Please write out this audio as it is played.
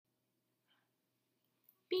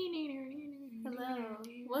Hello,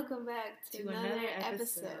 welcome back to another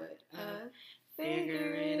episode of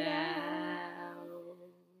Figure It Out.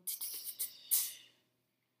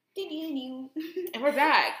 And we're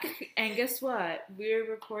back. And guess what? We're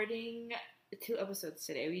recording 2 episodes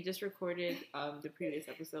today. We just recorded the previous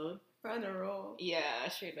episode. We're on a roll. Yeah,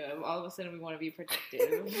 straight up. All of a sudden we want to be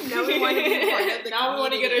productive. Now we want to be part of the Now we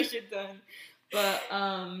want to get our community. shit done. But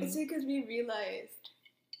It's because we realized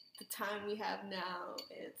the time we have now.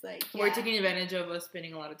 It's like we're taking advantage of us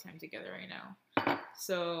spending a lot of time together right now.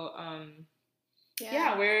 So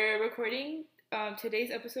yeah, we're recording.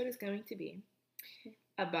 Today's episode is going to be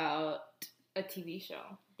about a TV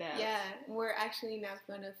show that we're actually now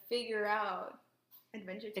going to figure out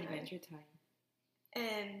Adventure Time.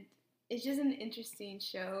 And it's just an interesting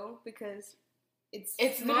show because it's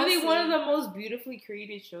literally one of the most beautifully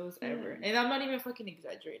created shows ever. And I'm not even fucking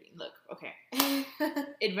exaggerating. Look, okay.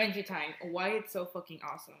 Adventure Time. Why it's so fucking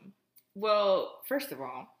awesome. Well, first of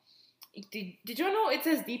all, did y'all know it's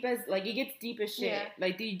as deep as, like, it gets deep as shit? Yeah.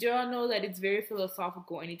 Like, did y'all know that it's very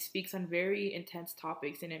philosophical and it speaks on very intense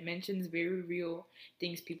topics and it mentions very real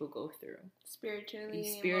things people go through?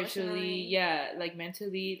 Spiritually, yeah, like,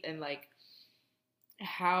 mentally, and, like,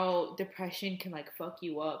 how depression can, like, fuck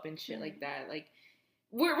you up and shit like that. Like,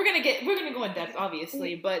 we're gonna go in depth,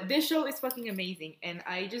 obviously, but this show is fucking amazing, and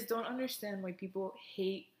I just don't understand why people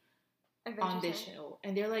hate on this show,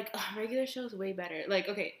 and they're like, regular show's way better. Like,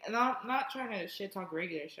 okay, and I'm not trying to shit talk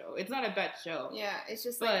regular show. It's not a bad show. Yeah, it's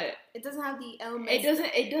just, but like, it doesn't have the elements.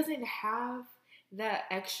 It doesn't have that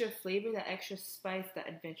extra flavor, that extra spice that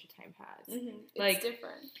Adventure Time has. Mm-hmm. Like, it's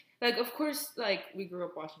different. Like, of course, like, we grew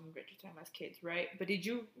up watching Adventure Time as kids, right? But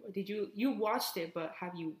you watched it, but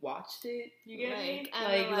have you watched it? You get me?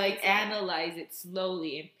 Analyze it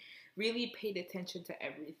slowly and really paid attention to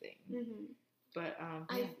everything. Mm-hmm. But,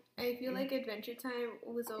 I feel like Adventure Time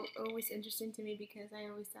was always interesting to me because I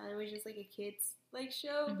always thought it was just, like, a kid's, like,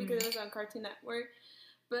 show because it was on Cartoon Network.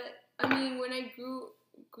 But, I mean, when I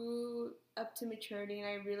grew up to maturity and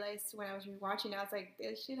I realized when I was rewatching it, I was like,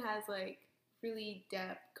 this shit has, like, really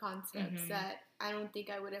depth concepts that I don't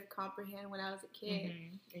think I would have comprehended when I was a kid.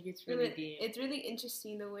 It gets really deep. It's really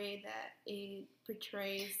interesting the way that it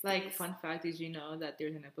portrays. Like, fun fact, did you know that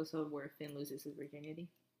there's an episode where Finn loses his virginity?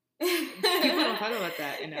 People don't talk about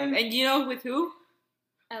that enough. And you know with who?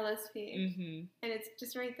 LSP. And it's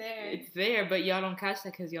just right there. It's there, but y'all don't catch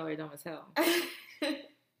that because y'all are dumb as hell.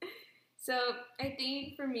 So I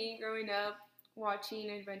think for me, growing up,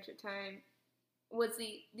 watching Adventure Time was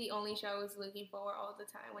the only show I was looking for all the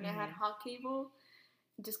time. When I had hot cable,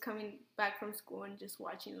 just coming back from school and just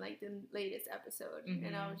watching, like, the latest episode.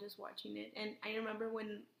 And I was just watching it. And I remember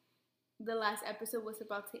when the last episode was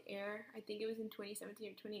about to air, I think it was in 2017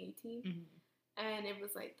 or 2018. And it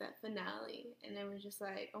was, like, that finale. And it was just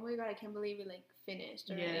like, oh my god, I can't believe it, like, finished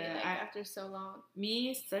already, after so long. Me,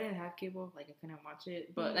 I didn't have cable, like, I couldn't watch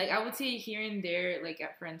it. But, like, I would see it here and there, like,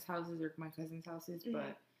 at friends' houses or my cousins' houses.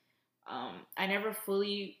 But I never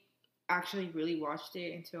fully actually really watched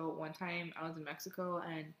it until one time I was in Mexico,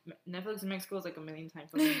 and Netflix in Mexico is, like, a million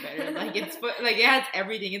times fucking better. Like, it's like, it has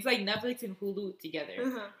everything. It's like Netflix and Hulu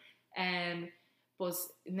together. And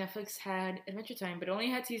Netflix had Adventure Time, but it only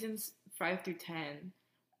had seasons 5 through 10.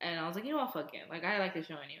 And I was like, you know what, fuck it. Like, I like the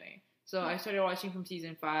show anyway. So I started watching from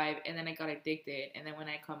season 5, and then I got addicted. And then when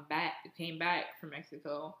I came back from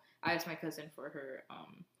Mexico, I asked my cousin for her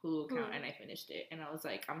Hulu account, and I finished it. And I was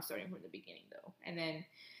like, I'm starting from the beginning, though. And then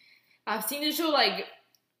I've seen the show, like,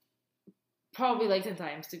 probably, like, 10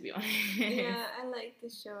 times, to be honest. Yeah, I like the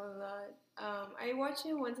show a lot. I watch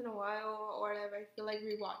it once in a while, or if I feel like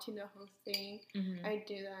rewatching the whole thing, I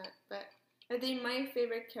do that. But I think my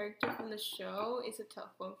favorite character from the show is a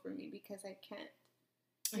tough one for me because I can't.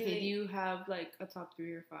 Okay, do you have, like, a top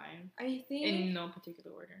 3 or 5? I think in no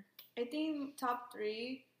particular order. I think top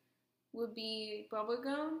 3 would be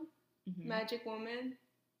Bubblegum, Magic Woman,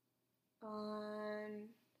 I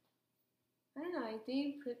don't know, I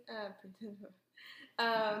think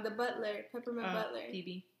the Butler, Peppermint Butler.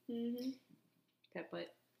 Phoebe. Peppa.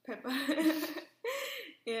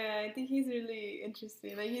 Yeah, I think he's really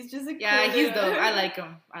interesting. Like, he's just a he's dope. I like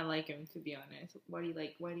him, to be honest. Why do you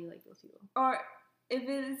like those people? Or if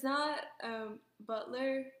it's not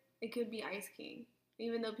Butler, it could be Ice King,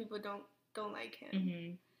 even though people don't like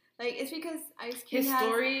him. Like, it's because Ice King his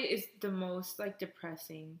story is the most, like,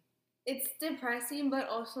 depressing. It's depressing, but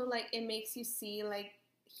also, like, it makes you see, like,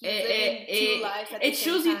 he's living 2 lives at the same time. It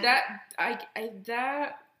shows you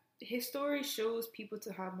that his story shows people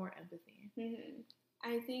to have more empathy.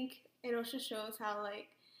 I think it also shows how, like,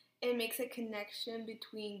 it makes a connection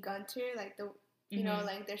between Gunter, like, the you know,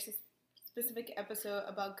 like, there's this specific episode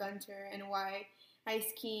about Gunter and why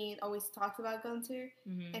Ice King always talks about Gunter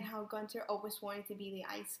and how Gunter always wanted to be the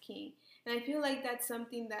Ice King. And I feel like that's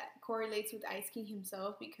something that correlates with Ice King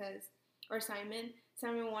himself or Simon.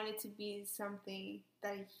 Simon wanted to be something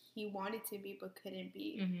that he wanted to be but couldn't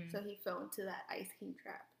be. So he fell into that Ice King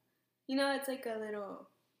trap. You know, it's like a little...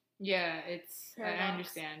 Yeah, it's... paradox. I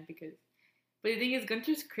understand because... But the thing is,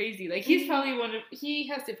 Gunter's crazy. Like, he's probably he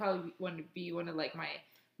has to probably want to be one of, like,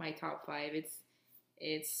 my top 5.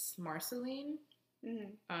 It's Marceline,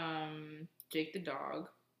 Jake the dog,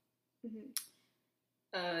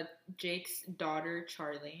 Jake's daughter,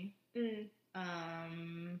 Charlie,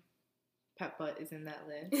 Peppa is in that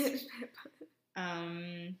list.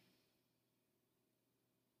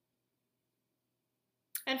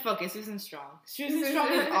 And fuck it, Susan Strong. Susan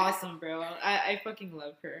Strong is awesome, bro. I fucking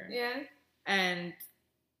love her. Yeah. And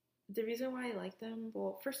the reason why I like them,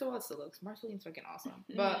 well, first of all, it's the looks. Marceline's fucking awesome.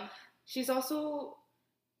 But she's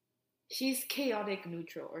chaotic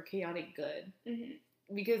neutral or chaotic good.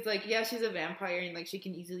 Because, like, yeah, she's a vampire and, like, she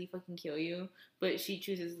can easily fucking kill you. But she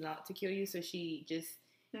chooses not to kill you, so she just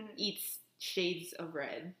eats shades of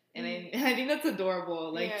red. And I think that's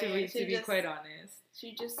adorable, like, to be quite honest.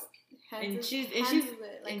 She just she's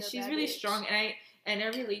really strong. And I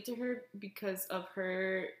relate to her because of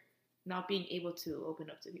her not being able to open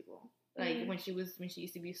up to people. Like, when she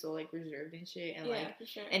used to be so, like, reserved and shit, and, like, for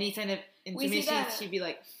sure. Any kind of intimacy, she'd be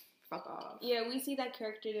like, fuck off. Yeah, we see that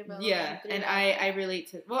character develop. Yeah, and I relate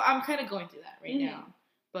to... Well, I'm kind of going through that right now.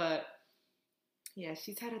 But, yeah,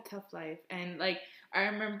 she's had a tough life. And, like, I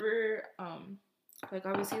remember, like,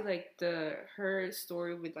 obviously, like, her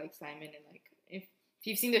story with, like, Simon, and, like, if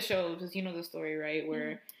you've seen the show, because you know the story, right?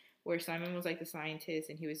 Where Simon was, like, the scientist,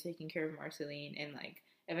 and he was taking care of Marceline, and, like,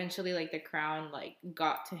 eventually, like, the crown, like,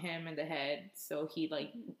 got to him in the head, so he,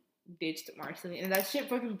 like, ditched Marceline, and that shit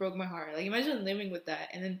fucking broke my heart. Like, imagine living with that,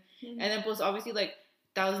 and then plus, obviously, like,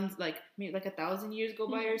 thousands, like, maybe, like, 1,000 years go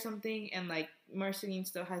by or something, and, like, Marceline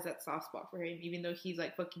still has that soft spot for him, even though he's,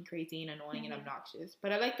 like, fucking crazy and annoying and obnoxious.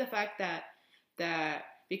 But I like the fact that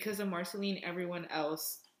because of Marceline, everyone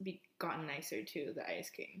else gotten nicer to the Ice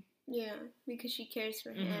King. Yeah, because she cares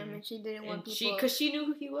for him, and she didn't want people... Because she knew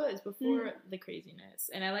who he was before the craziness.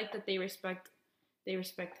 And I like that they respect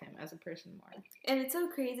him as a person more. And it's so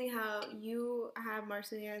crazy how you have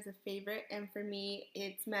Marceline as a favorite, and for me,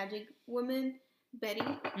 it's Magic Woman, Betty.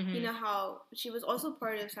 You know how she was also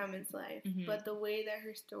part of Simon's life, but the way that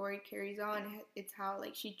her story carries on, it's how,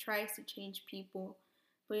 like, she tries to change people,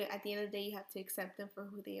 but at the end of the day, you have to accept them for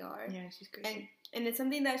who they are. Yeah, she's crazy. And it's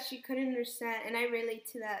something that she couldn't understand, and I relate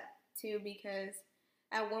to that too, because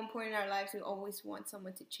at one point in our lives, we always want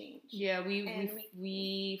someone to change. Yeah,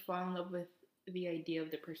 we fall in love with the idea of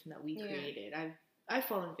the person that we created. I've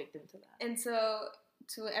fallen victim to that. And so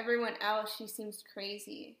to everyone else, she seems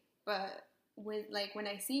crazy, but with, like, when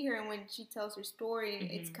I see her and when she tells her story,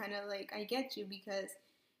 it's kind of like, I get you, because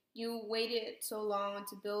you waited so long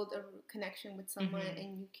to build a connection with someone,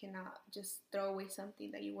 and you cannot just throw away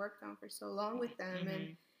something that you worked on for so long with them,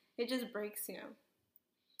 and it just breaks you.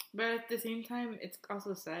 But at the same time, it's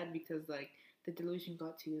also sad because, like, the delusion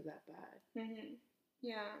got to you that bad.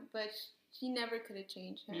 Yeah, but she never could have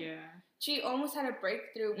changed him. Yeah. She almost had a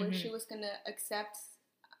breakthrough where she was going to accept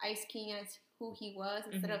Ice King as who he was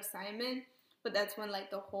instead of Simon, but that's when, like,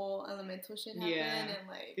 the whole elemental shit happened, and,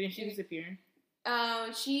 like... Didn't she disappear?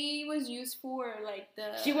 She was used for, like,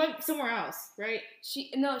 She went somewhere else, right?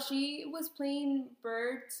 She was playing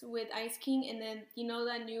birds with Ice King, and then, you know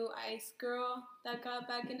that new ice girl that got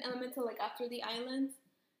back in Elemental, like, after the islands?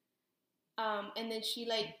 And then she,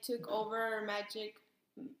 like, took over Magic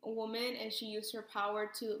Woman, and she used her power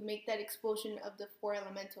to make that explosion of the 4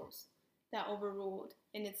 elementals that overruled.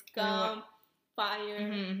 And it's gum,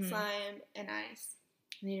 fire, slime, and ice.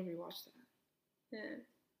 I need to rewatch that. Yeah.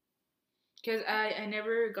 Because I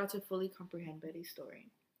never got to fully comprehend Betty's story.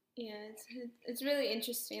 Yeah, it's really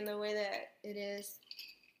interesting the way that it is.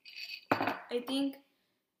 I think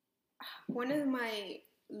one of my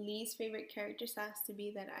least favorite characters has to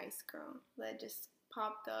be that ice girl that just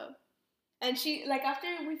popped up. And she, like, after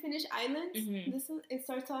we finish Islands, it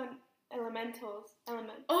starts on Elementals.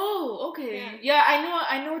 Oh, okay. Yeah,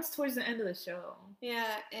 I know it's towards the end of the show.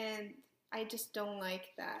 Yeah, and I just don't like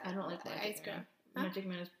that. I don't like the Magic ice girl. Man. Huh? Magic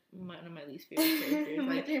Man is one of my least favorite characters.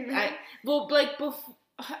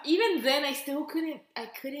 Even then, I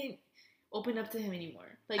couldn't open up to him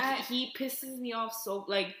anymore. Like, he pisses me off so,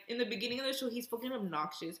 like, in the beginning of the show, he's fucking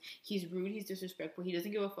obnoxious, he's rude, he's disrespectful, he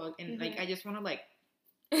doesn't give a fuck, and, like, I just want to, like...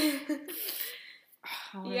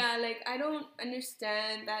 Yeah, like, I don't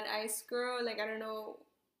understand that ice girl, like, I don't know,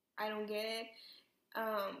 I don't get it.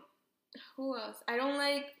 Who else? I don't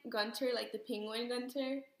like Gunter, like the penguin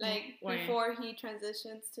Gunter. Like Why? before he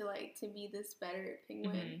transitions to like to be this better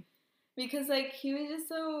penguin, because like he was just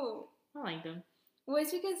so. I like them. Well,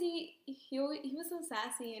 it's because he was so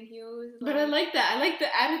sassy and he always. But I like that. I like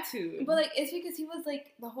the attitude. But like it's because he was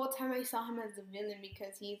like the whole time I saw him as the villain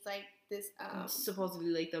because he's like this.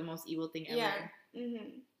 Supposedly like the most evil thing ever. Yeah.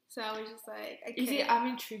 So I was just like, you see, I'm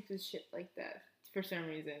intrigued with shit like that for some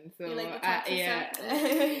reason. So you like the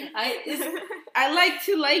I like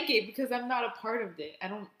to like it because I'm not a part of it. I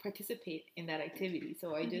don't participate in that activity,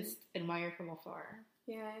 so I just admire from afar.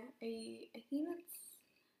 Yeah, I think that's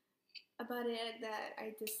about it that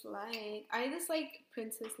I dislike. I dislike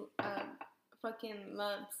Princess fucking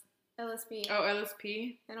Lumps. LSP. Oh,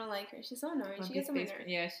 LSP? I don't like her. She's so annoying. Lumpy she gets on my nerves.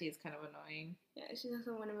 Yeah, she is kind of annoying. Yeah, she's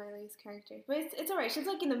also one of my least characters. But it's alright. She's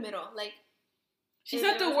like in the middle. Like she's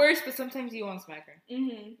not the worst, but sometimes you want to smack her.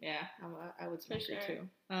 Mm-hmm. Yeah, I would smack her too.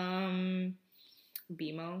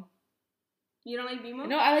 BMO. You don't like BMO?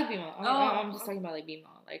 No, I like BMO. I'm just talking about like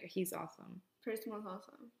BMO. Like he's awesome. Prismo's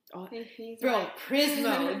awesome. Oh, he's bro, like...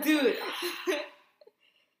 Prismo, dude.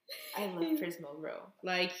 I love Prismo, bro.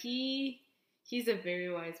 Like he's a very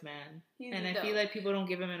wise man, and I feel like people don't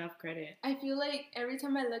give him enough credit. I feel like every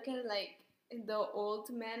time I look at like the old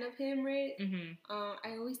man of him, right?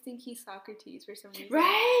 I always think he's Socrates for some reason.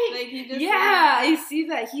 Right? Like he just I see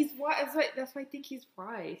that he's wise. That's why I think he's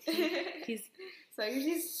wise. He's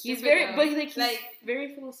Socrates. He's very, though. But he's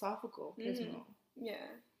very philosophical. Prismo. Yeah,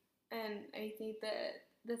 and I think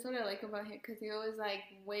that's what I like about him because he always like,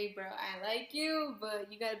 wait, bro, I like you,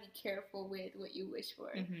 but you gotta be careful with what you wish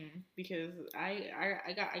for. Because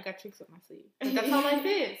I got tricks up my sleeve. But that's how life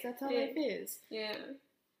is. That's how life is. Yeah.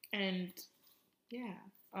 And yeah,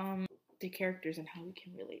 the characters and how we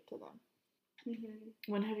can relate to them.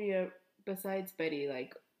 When have you, besides Betty,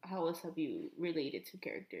 like how else have you related to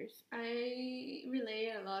characters? I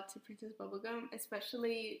relate a lot to Princess Bubblegum,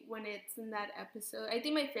 especially when it's in that episode. I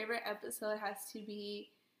think my favorite episode has to be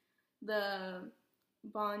the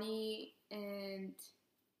Bonnie and...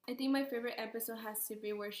 I think my favorite episode has to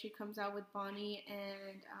be where she comes out with Bonnie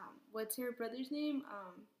and... what's her brother's name?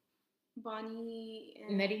 Bonnie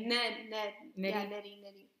and... Nettie? Ned. Nettie? Yeah,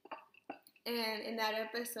 Nettie. And in that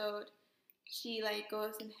episode, she like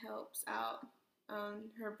goes and helps out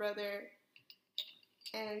her brother,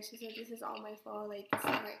 and she's like, "This is all my fault."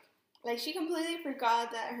 Like she completely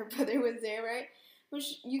forgot that her brother was there, right?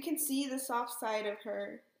 Which you can see the soft side of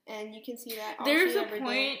her, and you can see that. There's a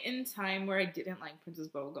point in time where I didn't like Princess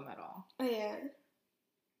Bubblegum at all. Oh yeah,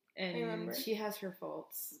 and she has her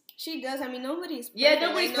faults. She does. I mean, nobody's perfect. Yeah,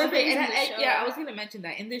 nobody's perfect. And I was gonna mention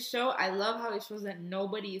that in this show, I love how it shows that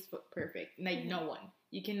nobody is perfect. Like no one.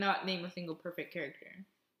 You cannot name a single perfect character.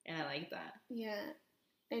 And I like that. Yeah.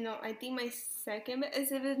 I know. I think my second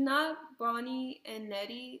is if it's not Bonnie and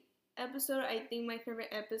Nettie episode, I think my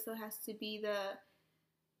favorite episode has to be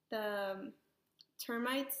the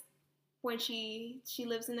termites when she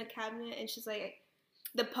lives in a cabinet and she's like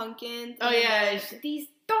the pumpkins. Oh yeah, these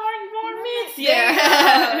darn varmints.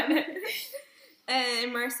 Yeah.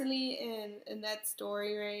 And Marceline in that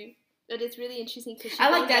story, right? But it's really interesting because I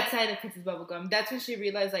like that side of Princess Bubblegum. That's when she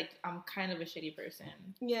realized, like, I'm kind of a shitty person.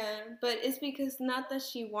 Yeah, but it's because not that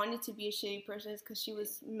she wanted to be a shitty person, it's because she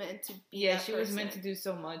was meant to be. Yeah, she was meant to do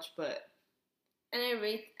so much, but. And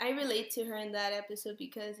I relate to her in that episode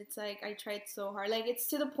because it's like I tried so hard. Like it's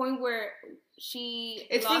to the point where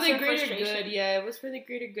it's for the greater good. Yeah, it was for the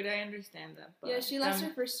greater good. I understand that. But, yeah, she lost her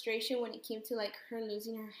frustration when it came to like her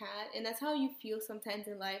losing her hat, and that's how you feel sometimes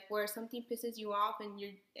in life, where something pisses you off and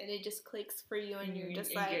it just clicks for you, and you're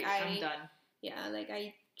just like, I'm done. Yeah, like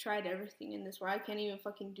I tried everything in this world. I can't even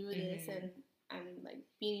fucking do this, and I'm like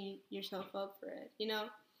beating yourself up for it. You know,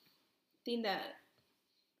 I think that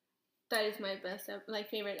is my best,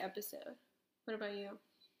 favorite episode. What about you?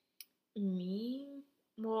 Me?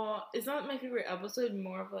 Well, it's not my favorite episode.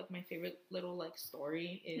 More of like my favorite little like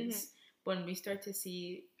story is when we start to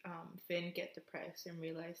see Finn get depressed and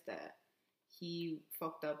realize that he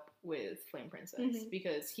fucked up with Flame Princess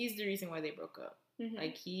because he's the reason why they broke up.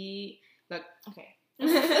 Like okay.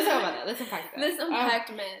 Let's talk about that. Let's unpack that. Let's unpack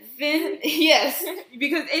men. Finn, yes,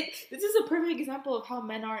 because this is a perfect example of how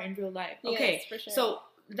men are in real life. Okay, yes, for sure. So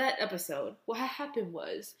that episode, what happened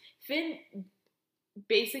was Finn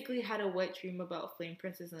basically had a wet dream about Flame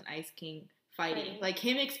Princess and Ice King fighting. Like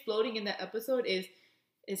him exploding in that episode is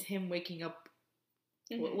him waking up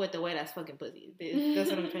with the wet ass fucking pussy. That's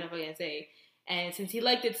what I'm trying to fucking say. And since he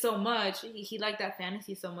liked it so much, he liked that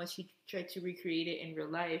fantasy so much, he tried to recreate it in real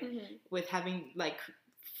life with having like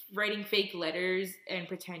writing fake letters and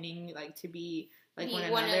pretending like to be like one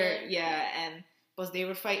another. Yeah, but they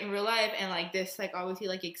would fight in real life, and like this like obviously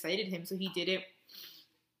like excited him, so he did it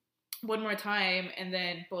one more time, and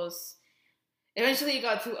then pues eventually it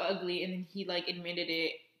got too ugly, and then he like admitted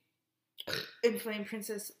it, and Flame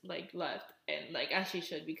Princess like left, and like as she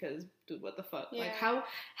should, because dude, what the fuck? Yeah. Like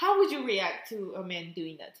how would you react to a man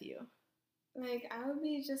doing that to you? Like, I would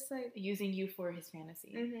be just like using you for his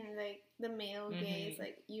fantasy. Like the male gaze,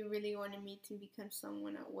 like you really wanted me to become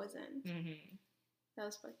someone I wasn't. That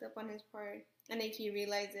was fucked up on his part. And like he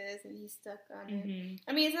realizes and he's stuck on it.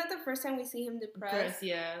 I mean, it's not the first time we see him depressed.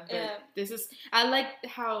 But this is, I like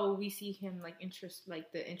how we see him like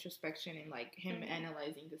the introspection and like him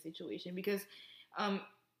analyzing the situation, because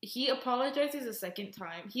he apologizes a second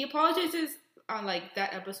time. He apologizes on like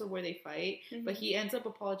that episode where they fight, but he ends up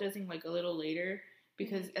apologizing like a little later,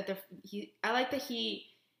 because I like that he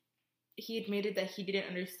admitted that he didn't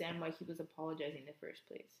understand why he was apologizing in the first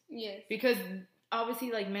place. Yes. Because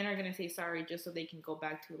obviously, like, men are gonna say sorry just so they can go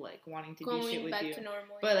back to like wanting to do shit with you. To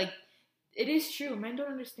normal, but like, it is true. Men don't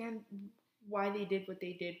understand why they did what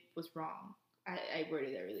they did was wrong. I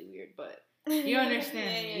worded that really weird, but you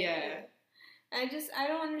understand. Yeah. I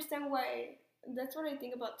don't understand why. That's what I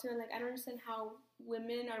think about too. Like, I don't understand how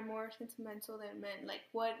women are more sentimental than men. Like,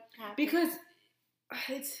 what happened? Because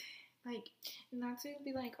it's like, not to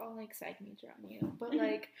be like all like side me drama, but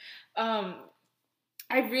like,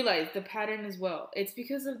 I realized the pattern as well. It's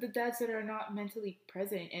because of the dads that are not mentally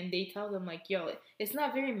present, and they tell them like, yo, it's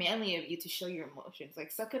not very manly of you to show your emotions.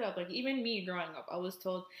 Like, suck it up. Like, even me growing up, I was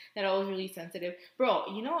told that I was really sensitive.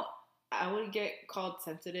 Bro, you know, I would get called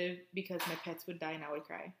sensitive because my pets would die and I would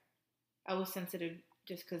cry. I was sensitive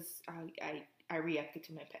just because I reacted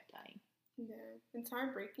to my pet dying. Yeah, it's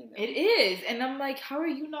heartbreaking though. It is, and I'm like, how are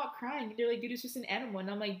you not crying? And they're like, dude, it's just an animal.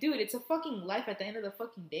 And I'm like, dude, it's a fucking life at the end of the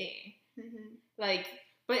fucking day. Like,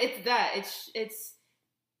 but it's that. It's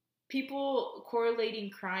people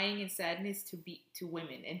correlating crying and sadness to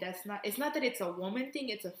women, and that's not. It's not that it's a woman thing.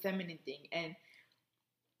 It's a feminine thing, and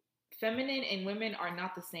feminine and women are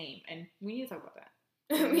not the same. And we need to talk about that.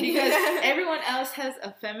 Because everyone else has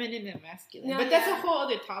a feminine and masculine. But that's a whole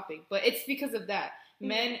other topic. But it's because of that.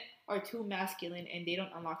 Men are too masculine and they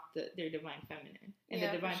don't unlock their divine feminine. And the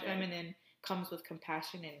divine feminine comes with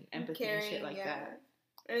compassion and empathy and shit like that.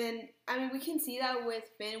 And I mean, we can see that with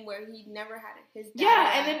Finn, where he never had his dad.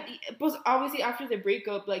 Yeah, and then obviously after the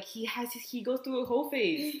breakup, like he goes through a whole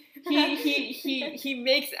phase. He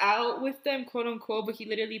makes out with them, quote unquote, but he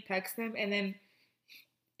literally pecks them, and then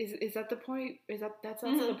is that the point? That's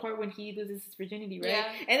also the part when he loses his virginity, right?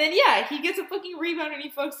 Yeah. And then he gets a fucking rebound and he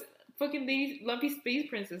fucks fucking lady lumpy space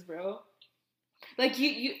princess, bro. Like if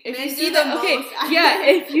you see that,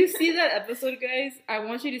 if you see that episode, guys, I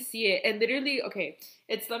want you to see it. And literally,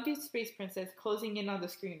 it's Lumpy Space Princess closing in on the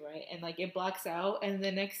screen, right? And like it blacks out, and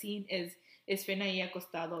the next scene is Finn ahí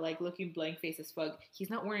acostado, like looking blank face as fuck. He's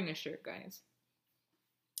not wearing a shirt, guys.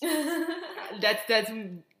 That says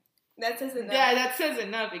enough. Yeah, that says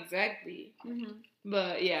enough, exactly.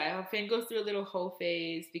 But Finn goes through a little whole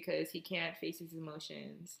phase because he can't face his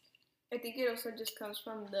emotions. I think it also just comes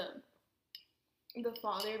from the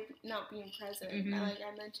father not being present, like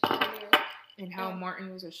I mentioned earlier. And how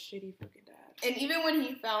Martin was a shitty fucking dad. And even when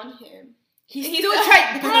he found him, he still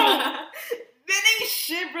tried, bro. That ain't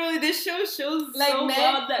shit, bro. This show shows like so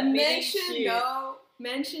well that men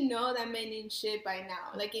should know that men ain't shit by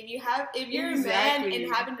now. Like if you're a man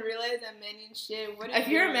and haven't realized that men ain't shit, what if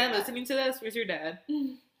you're a man listening to this? Where's your dad?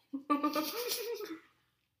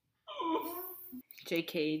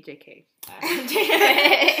 JK.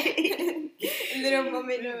 Little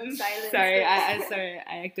moment of silence. Sorry,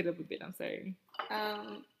 I acted up a bit. I'm sorry.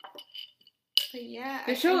 But yeah,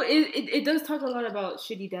 the show it does talk a lot about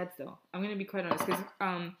shitty dads, though. I'm gonna be quite honest, because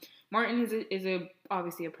Martin is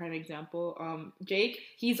obviously a prime example. Jake,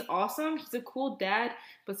 he's awesome. He's a cool dad,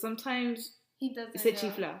 but sometimes he doesn't. Se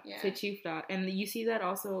chifla, and you see that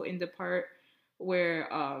also in the part where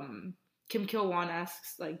Kim Kil-won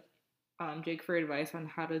asks like Jake for advice on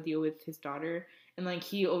how to deal with his daughter. And, like,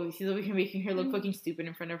 he's over here making her look fucking stupid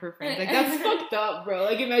in front of her friends. Like, that's fucked up, bro.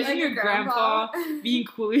 Like, imagine like your grandpa being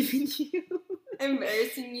cooler than you.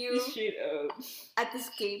 Embarrassing you. Straight up. At the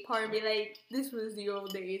skate park and be like, this was the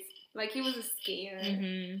old days. Like, he was a skater.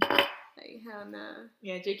 Like, hell nah.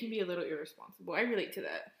 Yeah, Jake can be a little irresponsible. I relate to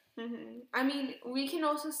that. I mean, we can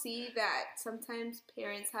also see that sometimes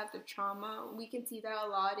parents have the trauma. We can see that a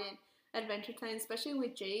lot in Adventure Time, especially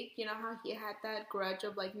with Jake. You know how he had that grudge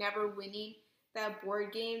of, like, never winning that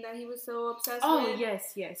board game that he was so obsessed with. Oh,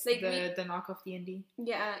 yes. Like the knockoff D&D.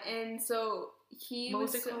 Yeah, and so he what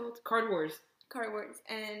was it called? Card Wars.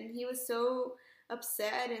 And he was so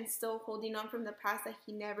upset and still holding on from the past that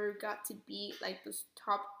he never got to beat like the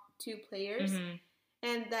top 2 players,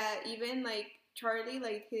 and that even like Charlie,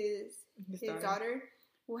 like his daughter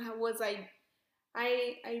was like,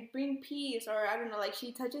 I bring peace, or I don't know, like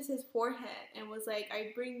she touches his forehead and was like,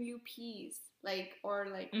 I bring you peace, like, or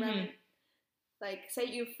like like set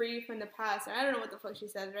you free from the past. I don't know what the fuck she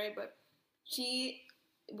says, right? But she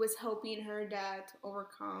was helping her dad to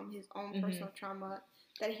overcome his own personal trauma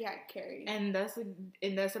that he had carried. And that's a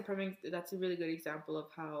really good example of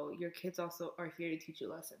how your kids also are here to teach you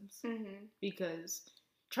lessons. Because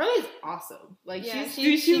Charlie's awesome. Like,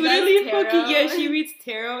 she literally fucking, she reads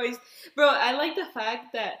tarot. Bro, I like the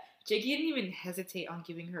fact that Jakey didn't even hesitate on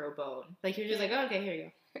giving her a bone. Like, he was just like, oh, okay, here you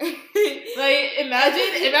go. Like,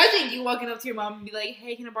 imagine you walking up to your mom and be like,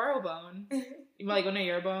 hey, can I borrow a bone? You're like, one of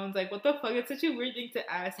your bones? Like, what the fuck? It's such a weird thing to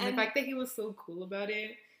ask. And the fact that he was so cool about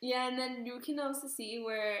it. Yeah, and then you can also see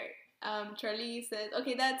where Charlie says,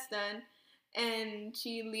 okay, that's done. And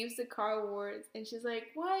she leaves the car awards. And she's like,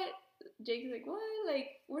 what? Jake is like, what?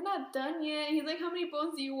 Like, we're not done yet. He's like, how many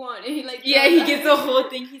bones do you want? And he like, yeah, he gets the whole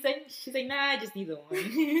thing. She's like, nah, I just need the one.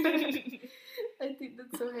 I think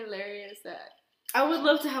that's so hilarious that I would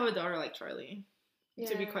love to have a daughter like Charlie,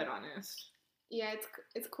 to be quite honest. Yeah,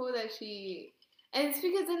 it's cool that she, and it's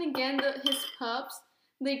because then again, his pups,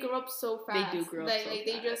 they grow up so fast. They do grow up so fast.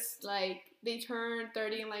 They just like they turn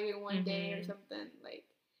 30 in like one day or something. Like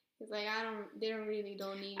it's like they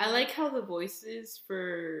don't need. I like how the voices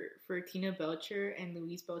for Tina Belcher and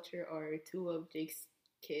Louise Belcher are 2 of Jake's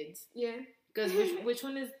kids. Yeah. Because which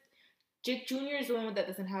one is Jake Jr. is the one that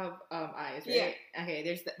doesn't have eyes, right? Yeah. Okay,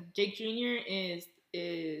 there's Jake Jr. is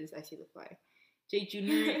I see the fly. Jake Jr.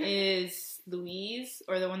 is Louise,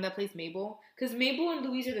 or the one that plays Mabel. Because Mabel and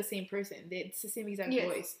Louise are the same person. It's the same exact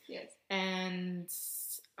voice. Yes. And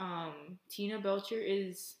Tina Belcher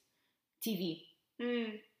is TV.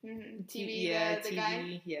 TV, the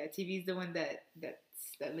guy. Yeah, TV's the one that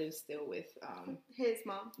lives still with his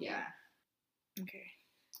mom. Yeah. Okay.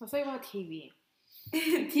 Let's talk about TV.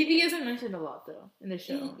 TV isn't mentioned a lot though in the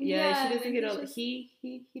show. She doesn't get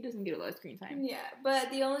he doesn't get a lot of screen time. Yeah,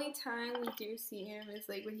 but the only time we do see him is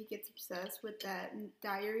like when he gets obsessed with that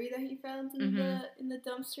diary that he found in the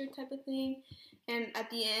dumpster type of thing, and at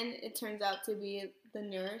the end it turns out to be the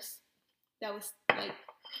nurse that was like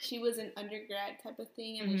she was an undergrad type of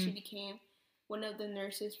thing, and then she became one of the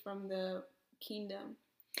nurses from the kingdom.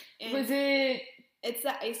 And was it? It's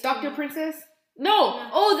the ice Dr. cream. Princess. No.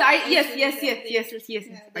 Oh, yes. Yeah,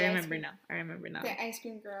 I remember now. The ice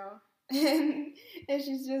cream girl. And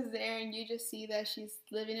she's just there, and you just see that she's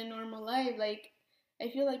living a normal life. Like, I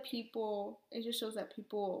feel like it just shows that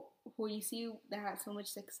people who you see that have so much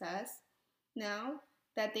success now,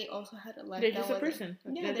 that they also had a life. They're just a person.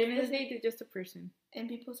 Yeah, they're just a person. And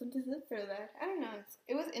people sometimes live through that. I don't know.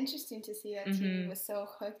 It was interesting to see that TV was so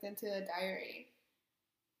hooked into a diary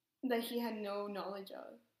that he had no knowledge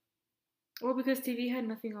of. Well, because TV had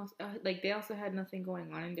nothing else, like they also had nothing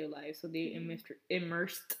going on in their lives, so they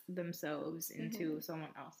immersed themselves into someone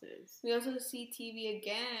else's. We also see TV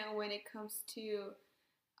again when it comes to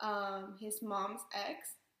his mom's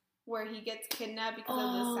ex, where he gets kidnapped because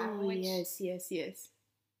of the sandwich. Yes.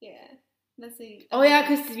 Yeah, that's the. Oh yeah,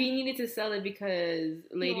 because TV needed to sell it because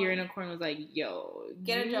Lady Unicorn was like, "Yo,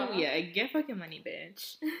 get a job. Yeah, get fucking money,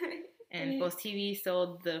 bitch." And Post TV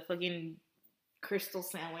sold the fucking crystal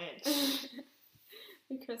sandwich.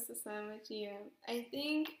 The crystal sandwich, yeah. I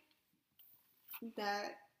think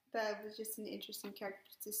that was just an interesting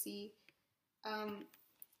character to see.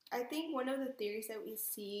 I think one of the theories that we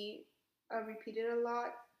see repeated a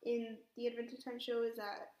lot in the Adventure Time show is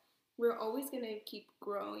that we're always gonna keep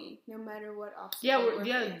growing, no matter what obstacle.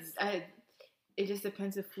 It just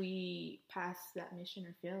depends if we pass that mission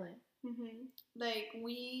or fail it. Like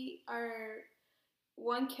we are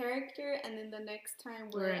one character, and then the next time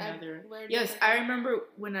we're another. Yes, I remember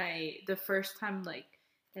when the first time that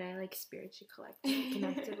I like spiritually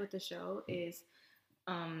connected with the show is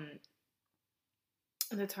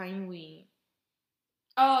the time we.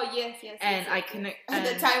 Oh yes. And I connect.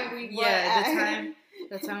 The time we. Yeah,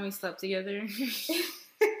 the time we slept together.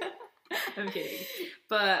 I'm kidding,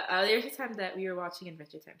 but there's a time that we were watching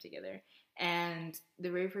Adventure Time together. And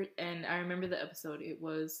and I remember the episode. It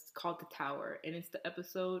was called The Tower, and it's the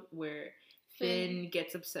episode where Finn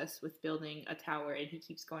gets obsessed with building a tower, and he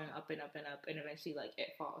keeps going up and up and up, and eventually like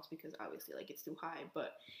it falls because obviously like it's too high.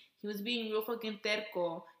 But he was being real fucking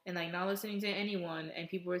terco and like not listening to anyone, and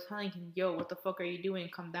people were telling him, "Yo, what the fuck are you doing?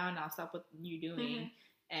 Come down now! Stop what you're doing!"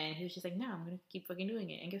 And he was just like, "No, I'm gonna keep fucking doing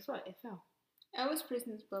it." And guess what? It fell. I was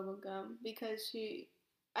Princess Bubblegum because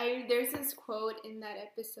there's this quote in that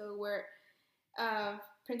episode where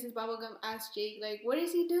Princess Bubblegum asked Jake, like, what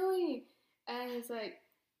is he doing? And he's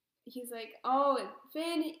like, oh,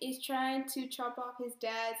 Finn is trying to chop off his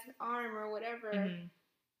dad's arm or whatever. Mm-hmm.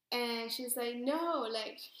 And she's like, no,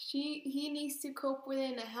 like, he needs to cope with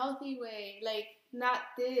it in a healthy way. Like, not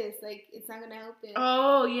this. Like, it's not going to help him.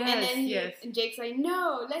 Oh, yes, and then yes. And Jake's like,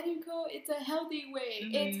 no, let him go. It's a healthy way.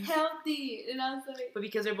 Mm-hmm. It's healthy. And I was like... But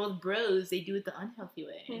because they're both bros, they do it the unhealthy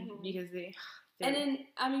way. Mm-hmm. Because they... And then,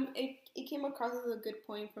 I mean, it came across as a good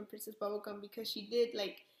point from Princess Bubblegum because she did,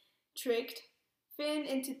 like, tricked Finn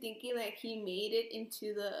into thinking, like, he made it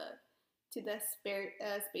into the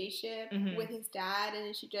spaceship mm-hmm. with his dad, and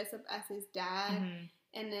then she dressed up as his dad, mm-hmm.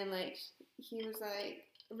 and then, like, he was, like,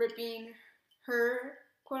 ripping her,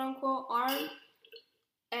 quote-unquote, arm,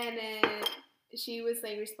 and then she was,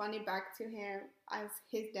 like, responding back to him as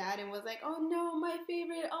his dad and was like, oh, no, my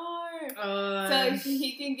favorite arm. So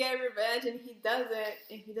he can get revenge, and he doesn't,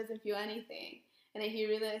 and he doesn't feel anything. And then he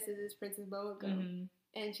realizes it's Princess Bubblegum. Mm-hmm.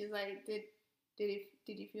 And she's like, did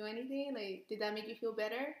you feel anything? Like, did that make you feel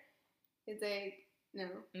better? It's like, no.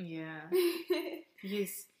 Yeah.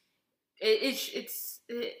 Yes. It's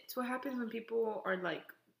what happens when people are, like,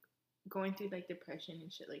 going through, like, depression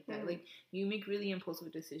and shit like that. Mm-hmm. Like, you make really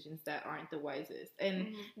impulsive decisions that aren't the wisest. And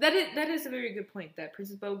mm-hmm. that is a very good point, that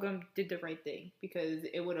Princess Bubblegum did the right thing, because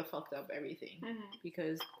it would have fucked up everything. Mm-hmm.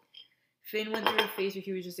 Because Finn went through a phase where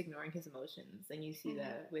he was just ignoring his emotions, and you see mm-hmm.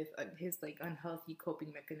 that with his, like, unhealthy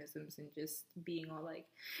coping mechanisms and just being all, like...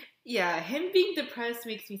 Yeah, him being depressed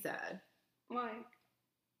makes me sad. Why?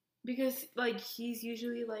 Because, like, he's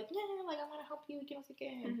usually like, yeah, like, I'm gonna help you, que no sé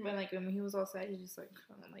qué. Mm-hmm. But, like, when he was all sad, he's just like,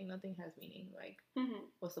 nothing has meaning. Like, mm-hmm.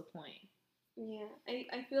 what's the point? Yeah,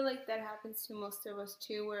 I feel like that happens to most of us,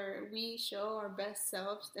 too, where we show our best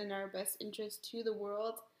selves and our best interests to the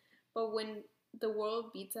world, but when the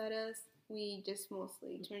world beats at us, we just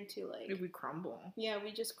mostly turn to, like... We crumble. Yeah,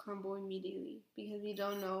 we just crumble immediately, because we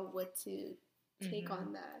don't know what to take mm-hmm.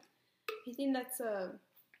 on that. I think that's a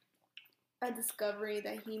discovery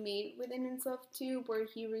that he made within himself too, where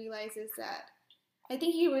he realizes that, I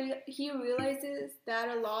think he realizes that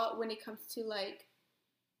a lot when it comes to, like,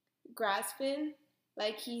 Graspin.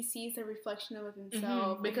 Like, he sees a reflection of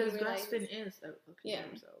himself. Mm-hmm, because Graspin is a reflection of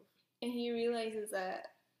himself. And he realizes that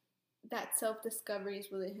self-discovery is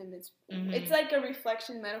within him. It's like a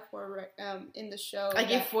reflection metaphor in the show. Like,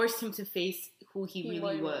 it forced him to face who he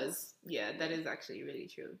really was. Yeah, that is actually really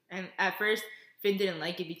true. And at first, Finn didn't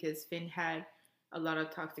like it because Finn had a lot of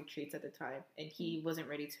toxic traits at the time, and he wasn't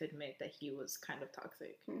ready to admit that he was kind of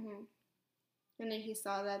toxic. Mm-hmm. And then he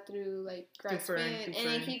saw that through, like, Graspin, and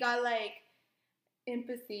then he got, like,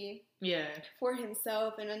 empathy for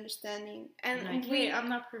himself and understanding. And like, hey, I'm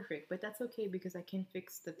not perfect, but that's okay because I can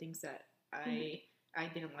fix the things that I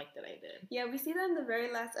didn't like that I did. Yeah, we see that in the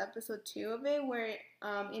very last episode, too, of it, where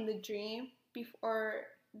in the dream, before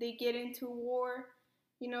they get into war,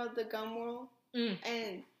 you know, the gun world,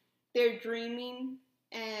 and they're dreaming,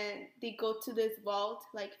 and they go to this vault,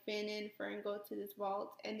 like, Finn and Fern go to this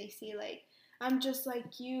vault, and they see, like, I'm just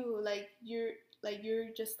like you, like, you're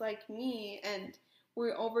just like me, and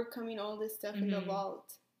we're overcoming all this stuff mm-hmm. in the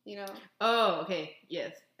vault, you know? Oh, okay,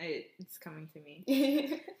 yes, it's coming to me.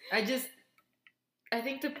 I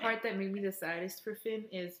think the part that made me the saddest for Finn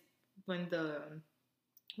is when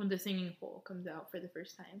the singing hole comes out for the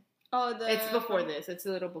first time. Oh, it's before this. It's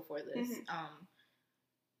a little before this. Mm-hmm.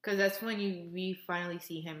 Because that's when we finally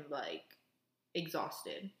see him, like,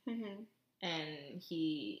 exhausted. Mm-hmm.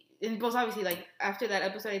 And both obviously, like, after that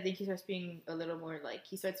episode, I think he starts being a little more, like,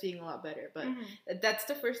 he starts feeling a lot better. But mm-hmm. that's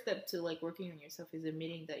the first step to, like, working on yourself, is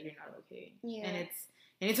admitting that you're not okay. Yeah. And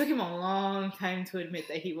it took him a long time to admit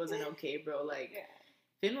that he wasn't okay, bro. Like,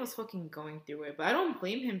 Finn was fucking going through it. But I don't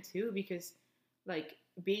blame him, too, because, like,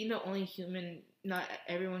 being the only human, not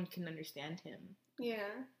everyone can understand him. Yeah.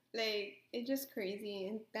 Like, it's just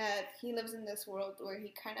crazy that he lives in this world where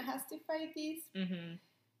he kind of has to fight these, mm-hmm.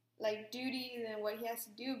 like, duties and what he has to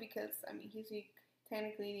do, because, I mean, he's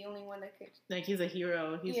technically the only one that could... Like, he's a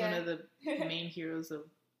hero. He's one of the main heroes of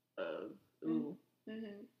Ooh.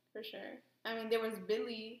 Mm-hmm. For sure. I mean, there was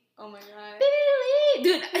Billy. Oh, my God. Billy!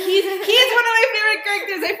 Dude, he's one of my favorite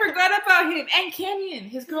characters. I forgot about him. And Canyon,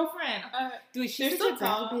 his girlfriend. Dude, she's such a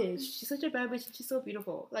bad bitch. She's such a bad bitch. She's so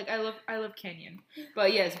beautiful. Like, I love Canyon.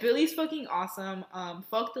 But, yes, Billy's fucking awesome.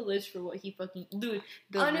 Fuck the Lich for what he fucking... Dude,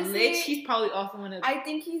 Honestly, Lich, he's probably also one of... I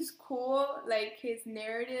think he's cool. Like, his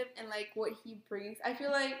narrative and, like, what he brings. I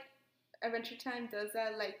feel like Adventure Time does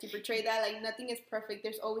that, like, to portray that, like, nothing is perfect.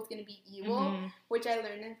 There's always going to be evil, mm-hmm. which I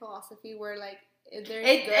learned in philosophy, where, like, it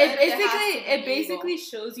basically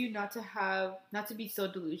shows you not to be so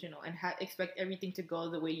delusional and expect everything to go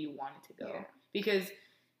the way you want it to go. Yeah. because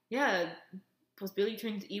was Billy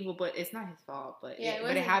turned evil, but it's not his fault. But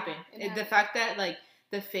it happened. The fact that like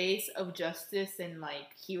the face of justice and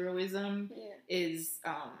like heroism is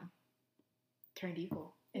turned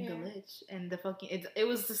evil in the Lich, and the fucking it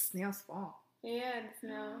was the snail's fault. Yeah, the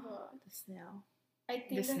snail's fault. The snail. I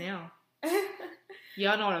think snail.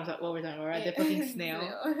 Y'all know what we're talking about, right? The fucking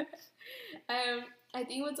snail. I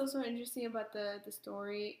think what's also interesting about the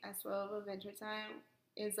story as well of Adventure Time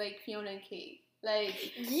is like Fiona and Cake. Like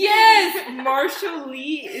yes, Marshall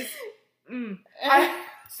Lee is.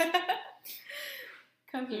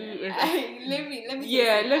 Come here. Let me.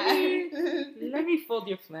 Yeah, let me fold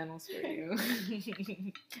your flannels for you.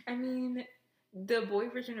 I mean, the boy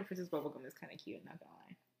version of Princess Bubblegum is kind of cute. Not gonna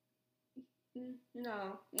lie.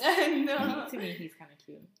 No. To me, he's kind of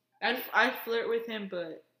cute. I flirt with him,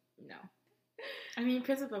 but no. I mean,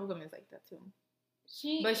 Princess Bubblegum is like that too.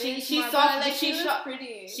 She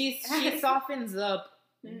softens up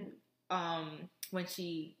when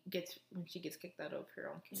she gets kicked out of her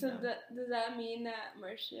own kingdom. So does that mean that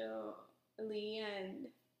Marshall Lee and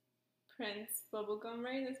Prince Bubblegum,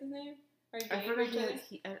 right? That's his name. I forgot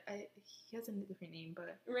he has a different name,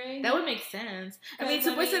 but right? That would make sense. I mean,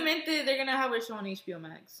 supuestamente they're gonna have a show on HBO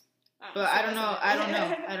Max, but I don't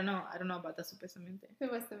know about the supuestamente.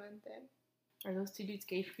 Are those two dudes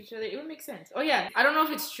gay for each other? It would make sense. Oh yeah, I don't know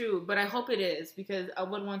if it's true, but I hope it is because I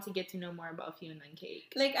would want to get to know more about Fiona and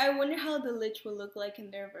Cake. Like, I wonder how the Lich will look like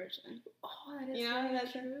in their version. Oh, that is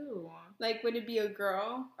that's true. Like, would it be a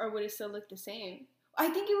girl or would it still look the same? I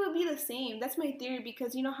think it would be the same. That's my theory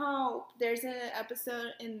because you know how there's an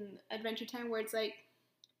episode in Adventure Time where it's like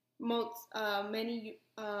many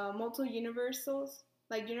multiple universe.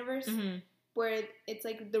 Mm-hmm. Where it's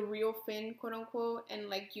like the real Finn, quote unquote, and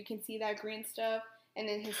like you can see that green stuff, and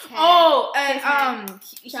then his head. Oh, and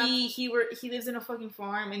he lives in a fucking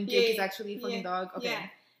farm, and Dick is actually a fucking dog. Okay. Yeah.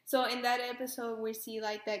 So in that episode, we see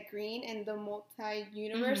like that green and the multi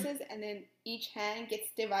universes, and then each hand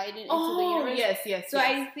gets divided into the universe. Yes. So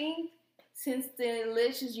I think since the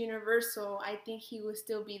Lich is universal, I think he would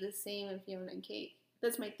still be the same in Fiona and Cake.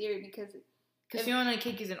 That's my theory because Fiona and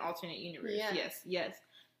Cake is an alternate universe. Yeah. Yes.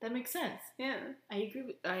 That makes sense. Yeah. I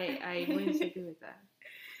agree I wouldn't agree with that.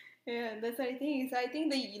 Yeah, that's what I think. So I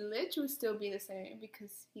think the Lich would still be the same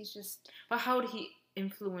because he's just... But how would he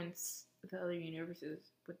influence the other universes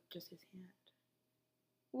with just his hand?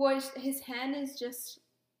 Well, his hand is just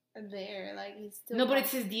there. Like, he's still... No, but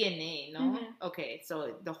it's his DNA, no? Mm-hmm. Okay,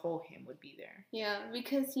 so the whole him would be there. Yeah,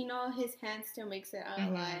 because, his hand still makes it out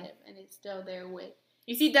alive and it's still there with...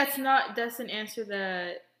 You see, that's an answer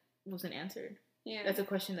that wasn't answered. Yeah. That's a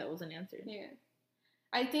question that wasn't answered. Yeah.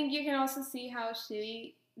 I think you can also see how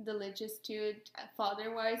shitty the Lich is too,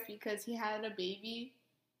 father-wise, because he had a baby.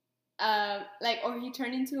 Or he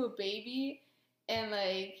turned into a baby, and,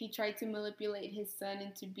 he tried to manipulate his son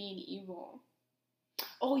into being evil.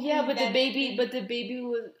 Oh, yeah, but the baby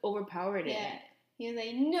was overpowered. Yeah. He was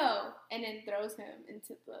like, no, and then throws him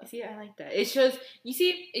into the... See, I like that. It shows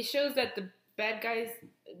that the bad guys,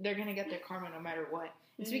 they're gonna get their karma no matter what.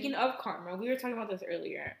 Speaking of karma, we were talking about this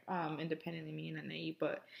earlier, independently, me and Anae,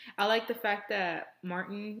 but I like the fact that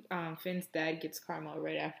Martin, Finn's dad, gets karma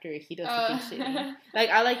right after he does something shitty.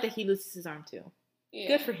 I like that he loses his arm, too. Yeah.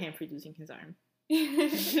 Good for him for losing his arm.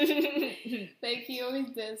 He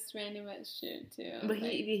always does random ass shit, too. But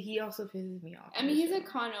he also pisses me off. I mean, he's a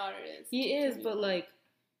con artist. He is, but,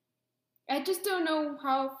 I just don't know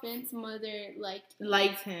how Finn's mother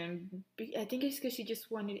liked him. I think it's because she just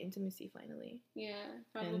wanted intimacy finally. Yeah,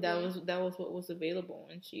 probably. And that was what was available,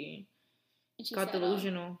 and she got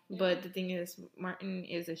delusional. Yeah. But the thing is, Martin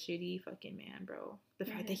is a shitty fucking man, bro. The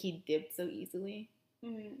fact that he dipped so easily.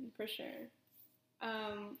 For sure.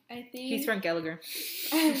 I think he's Frank Gallagher.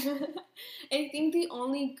 I think the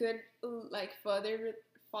only good father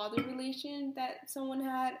relation that someone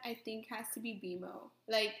had, I think, has to be BMO.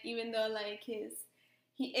 Even though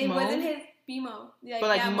it Mo? wasn't his BMO.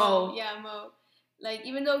 Mo. Yeah, Mo.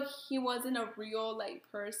 Even though he wasn't a real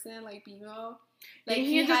person like BMO. Did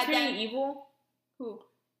he end up turning evil? Who?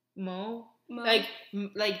 Mo.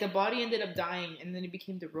 The body ended up dying, and then it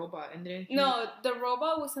became the robot, and then no, the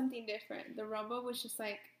robot was something different. The robot was just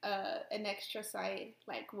an extra side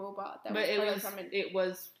robot that it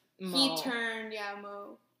was Mo. He turned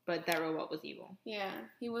Mo. But that robot was evil. Yeah,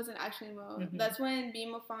 he wasn't actually Mo. Mm-hmm. That's when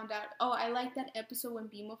BMO found out. Oh, I like that episode when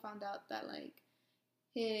BMO found out that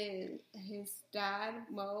his dad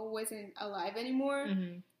Mo wasn't alive anymore,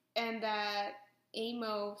 and that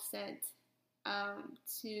Amo sent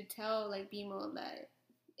to tell BMO that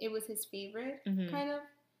it was his favorite kind of.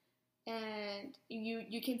 and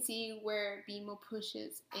you can see where BMO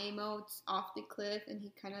pushes Amo off the cliff, and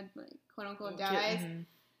he kind of like quote unquote dies. Mm-hmm.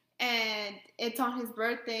 And it's on his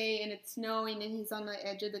birthday, and it's snowing, and he's on the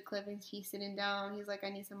edge of the cliff, and he's sitting down. He's like,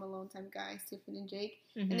 I need some alone time, guys, Tiffany and Jake.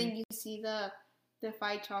 Mm-hmm. And then you see the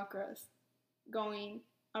 5 chakras going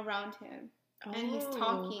around him, and he's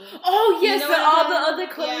talking. Oh, yes, all the other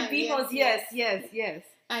colored BMOs. Yes.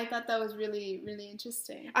 I thought that was really, really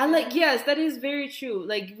interesting. Yes, that is very true.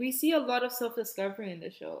 Like, we see a lot of self-discovery in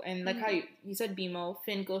the show. And like how you said BMO,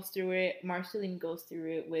 Finn goes through it, Marceline goes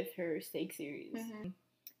through it with her Stake series. Mm-hmm.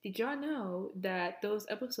 Did y'all know that those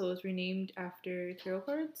episodes were named after tarot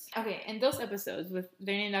cards? Okay, and those episodes,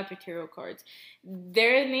 they're named after tarot cards.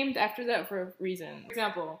 They're named after that for a reason. For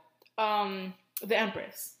example, the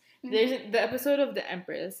Empress. Mm-hmm. There's the episode of the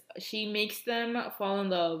Empress. She makes them fall in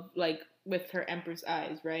love, like, with her Empress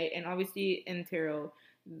eyes, right? And obviously in tarot,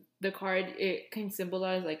 the card, it can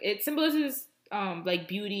symbolize, like, it symbolizes, like,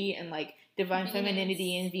 beauty and, like, divine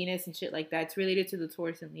femininity and Venus and shit like that. It's related to the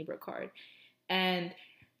Taurus and Libra card. And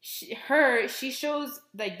she shows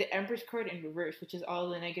like the Empress card in reverse, which is all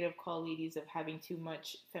the negative qualities of having too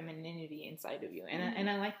much femininity inside of you, and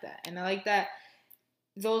I like that, and I like that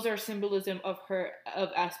those are symbolism of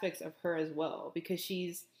aspects of her as well, because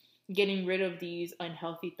she's getting rid of these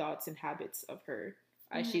unhealthy thoughts and habits of her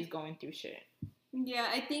as she's going through shit. Yeah,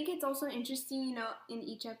 I think it's also interesting, you know, in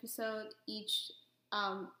each episode, each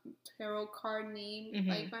tarot card name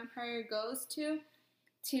like vampire goes to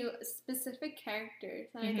specific characters,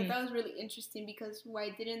 and I thought that was really interesting, because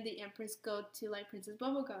why didn't the Empress go to like Princess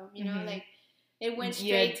Bubblegum? You know, like it went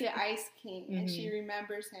straight to Ice King, and she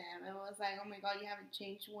remembers him, and was like, oh my god, you haven't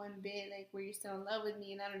changed one bit, like, were you still in love with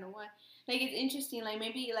me? And I don't know what. Like, it's interesting, like,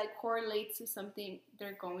 maybe it like correlates to something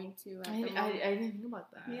they're going to. I didn't think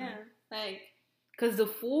about that. Yeah, like, because the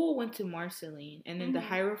Fool went to Marceline, and then the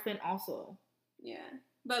Hierophant also. Yeah,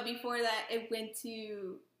 but before that, it went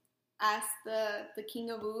to ask the King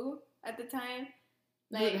of Wu at the time.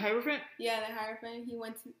 Like, the Hierophant? Yeah, the Hierophant. He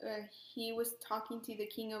went to, he was talking to the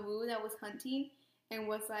King of Wu that was hunting, and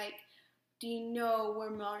was like, do you know where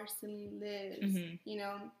Marceline lives? You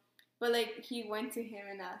know? But, like, he went to him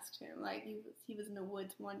and asked him. Like, he was in the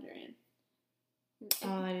woods wandering.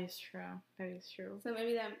 Oh, that is true. That is true. So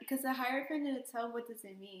maybe that, because the Hierophant in itself, what does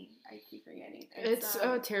it mean? I keep forgetting. It's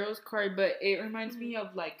a tarot's card, but it reminds me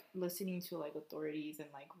of, like, listening to, like, authorities and,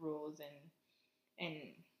 like, rules, and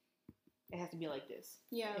it has to be like this.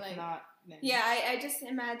 Yeah, if like, not, then... Yeah, I just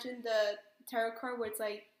imagine the tarot card where it's,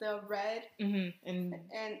 like, the red and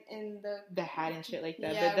the hat and shit like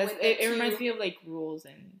that. Yeah, but it reminds me of, like, rules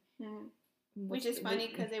and... Which is funny,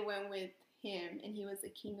 because they went with him, and he was the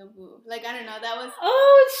King of Wu. Like, I don't know, that was...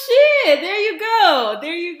 Oh, shit! There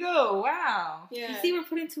you go! Wow! Yeah. You see, we're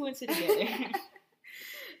putting 2 and 2 together.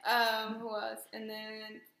 Who else? And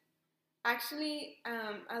then, actually,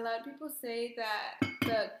 a lot of people say that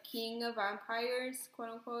the King of Vampires,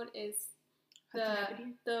 quote-unquote, is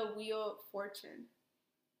the Wheel of Fortune.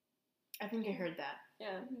 I think I heard that.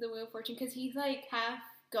 Yeah, the Wheel of Fortune, because he's, like, half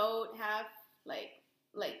goat, half,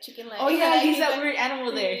 like chicken leg. Oh yeah, he's that weird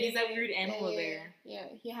animal there. He's that weird animal there. Yeah,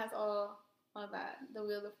 he has all that. The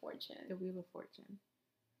Wheel of Fortune. The Wheel of Fortune.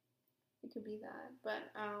 It could be that.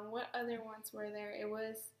 But what other ones were there? It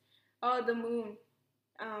was the Moon,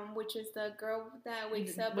 which is the girl that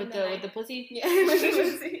wakes up with the pussy. Yeah, with the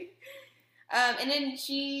pussy. And then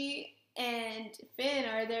she and Finn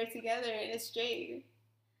are there together, and it's Jade.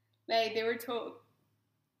 Like, they were told,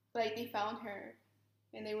 like, they found her,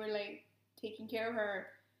 and they were like taking care of her,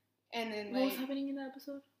 and then, like, what was happening in that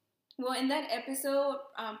episode? Well, in that episode,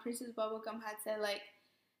 Princess Bubblegum had said, like,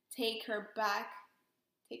 take her back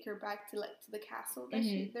to the castle that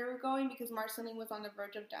they were going, because Marceline was on the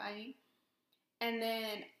verge of dying, and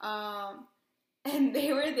then and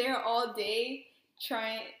they were there all day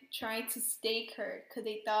trying to stake her, because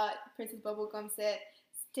they thought Princess Bubblegum said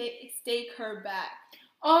stake her back.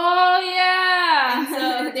 Oh, yeah! And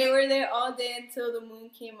so they were there all day until the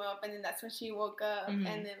moon came up, and then that's when she woke up, and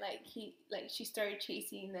then, she started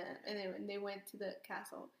chasing them, and then they went to the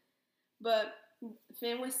castle. But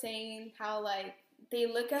Finn was saying how, like, they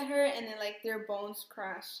look at her, and then, like, their bones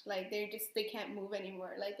crash. Like, they can't move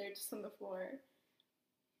anymore. Like, they're just on the floor.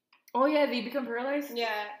 Oh, yeah, they become paralyzed?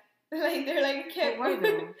 Yeah. Like, they're, like, can't why,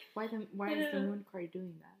 though? Why is the moon card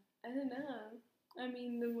doing that? I don't know. I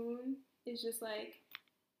mean, the moon is just, like,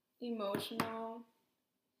 emotional,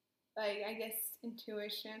 like, I guess,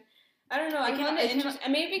 intuition. I don't know. I find it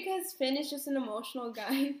interesting. Maybe because Finn is just an emotional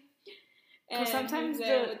guy. And sometimes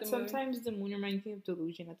the moon reminds me of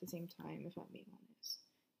delusion at the same time, if I'm being honest.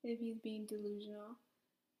 If he's being delusional.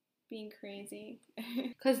 being crazy.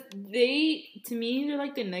 Because they, to me, they're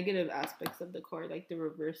like the negative aspects of the core, like the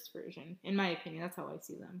reverse version. In my opinion, that's how I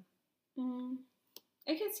see them.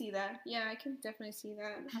 I can see that. Yeah, I can definitely see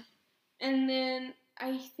that. And then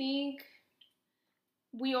I think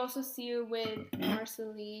we also see it with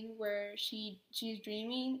Marceline, where she's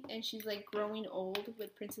dreaming and she's like growing old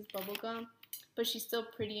with Princess Bubblegum, but she's still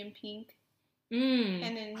pretty in pink.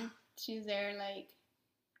 And then she's there like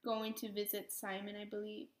going to visit Simon, I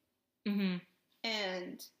believe.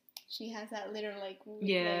 And she has that little like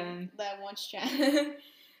that one strand.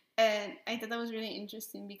 And I thought that was really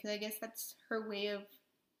interesting because I guess that's her way of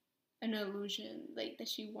an illusion, like that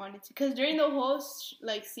she wanted to. Because during the whole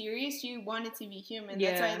like series, she wanted to be human.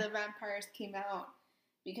 Yeah. That's why the vampires came out,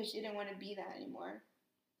 because she didn't want to be that anymore.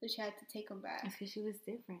 So she had to take them back. That's because she was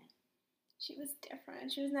different. She was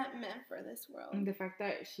different. She was not meant for this world. And the fact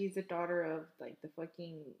that she's the daughter of like the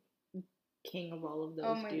fucking king of all of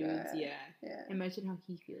those dudes. God. Yeah. Imagine how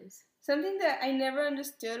he feels. Something that I never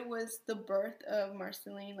understood was the birth of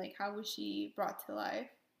Marceline. Like, how was she brought to life?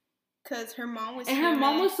 Because her mom was her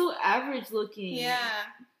mom was so average looking. Yeah.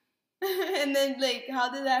 And then, like, how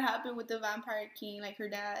did that happen with the vampire king, like her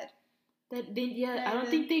dad? I don't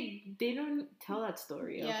think they don't tell that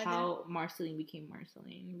story of how Marceline became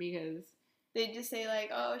Marceline, because they just say like,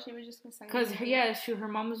 oh, she was just because her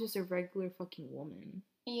mom was just a regular fucking woman.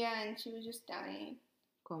 Yeah, and she was just dying.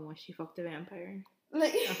 Como she fucked a vampire,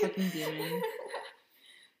 like a fucking demon.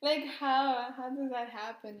 Like how does that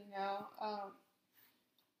happen?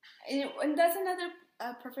 You know, and that's another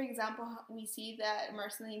perfect example. We see that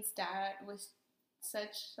Marceline's dad was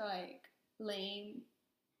such like lame.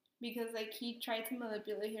 Because, like, he tried to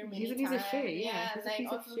manipulate her many times. He's a piece of shit, yeah. Like,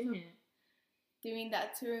 also doing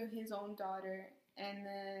that to his own daughter. And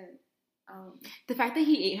then, the fact that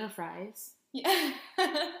he ate her fries. Yeah.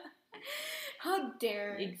 How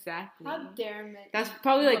dare. Exactly. How dare. That's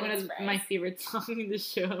probably, like, one of my favorite songs in the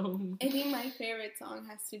show. I think my favorite song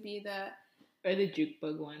has to be or the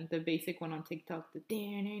Jukebug one. The basic one on TikTok. No,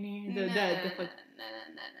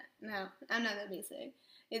 I'm not that basic.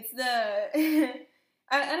 It's the...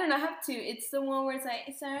 I don't know, I have to. It's the one where it's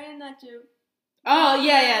like, sorry, not you. Oh,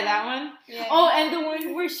 yeah, that one. Yeah. Oh, and the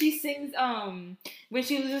one where she sings, when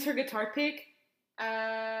she loses her guitar pick.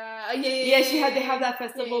 Yeah, she had to have that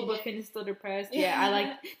festival, but Finn is still depressed. Yeah, I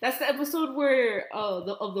like, that's the episode where, of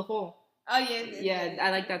the hole. Oh, yeah. Yeah,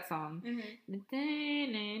 I like that song. Mm-hmm.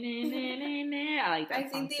 I like that song. I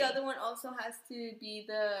think the other one also has to be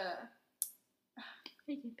the...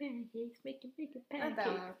 Making pancakes. Not that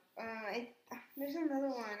one. There's another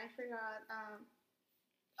one. I forgot.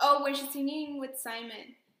 When she's singing with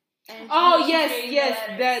Simon. And yes.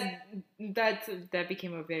 That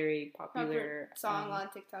became a very popular song on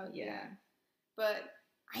TikTok. Yeah. But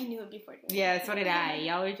I knew it before. Yeah, so did I.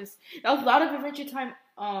 Y'all were just a lot of Adventure Time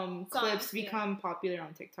clips become popular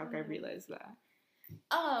on TikTok. Mm-hmm. I realized that.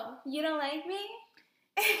 Oh, you don't like me?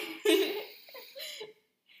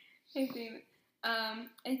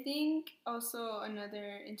 I think also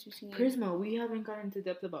another interesting... Prismo. We haven't gotten into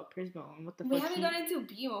depth about Prismo and what the fuck. We haven't gotten into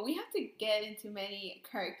BMO. We have to get into many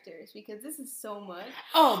characters because this is so much.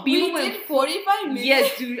 Oh, BMO did 45 minutes.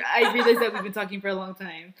 Yes, dude. I realized that we've been talking for a long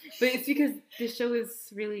time, but it's because this show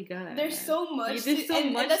is really good. There's so much. There's so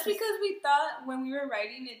much, and that's because we thought when we were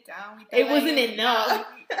writing it down, it wasn't enough.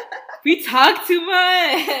 We talked too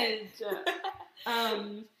much.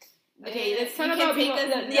 Okay, let's talk about BMO.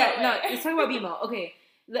 Let's talk about BMO. Okay,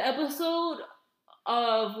 the episode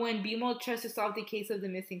of when BMO tries to solve the case of the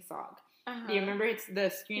missing sock. Do you remember? It's the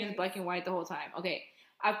screen is black and white the whole time. Okay,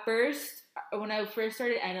 at first, when I first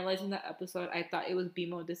started analyzing that episode, I thought it was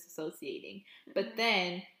BMO disassociating. But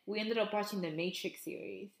then we ended up watching the Matrix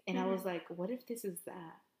series, and I was like, what if this is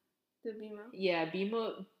that? The BMO? Yeah,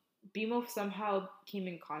 BMO somehow came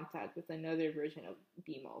in contact with another version of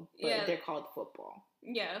BMO, but they're called Football.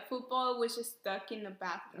 Yeah, Football was just stuck in the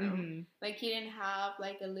bathroom. Mm-hmm. Like, he didn't have,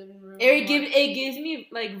 like, a living room. It gives me,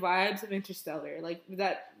 like, vibes of Interstellar. Like,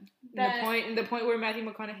 the point where Matthew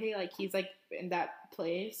McConaughey, like, he's, like, in that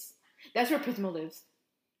place. That's where Prismo lives.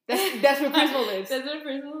 That's where Prismo lives. That's where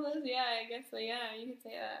Prismo lives? Yeah, I guess so. Yeah, you could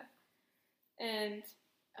say that. And,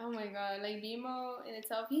 oh my god, like, BMO in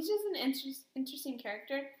itself, he's just an interesting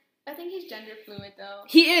character. I think he's gender fluid though.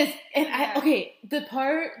 He is, and that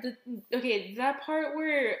part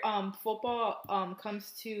where Football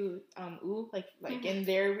comes to like in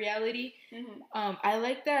their reality. Mm-hmm. I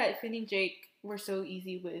like that Finn and Jake were so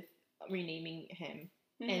easy with renaming him.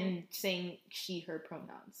 and saying she, her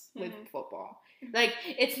pronouns with football. Like,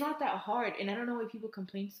 it's not that hard, and I don't know why people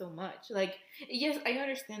complain so much. Like, yes, I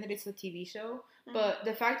understand that it's a TV show, but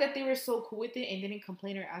the fact that they were so cool with it and didn't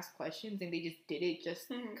complain or ask questions, and they just did it just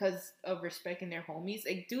because of respecting their homies,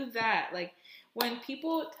 like, do that. Like, when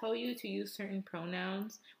people tell you to use certain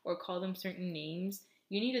pronouns or call them certain names,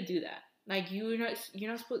 you need to do that. Like, you're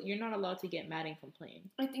not allowed to get mad and complain.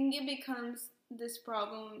 I think it becomes this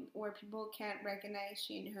problem where people can't recognize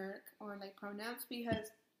she and her or like pronouns because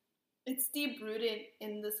it's deep rooted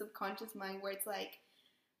in the subconscious mind where it's like,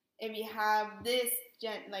 if you have this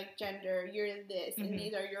gender, you're this, and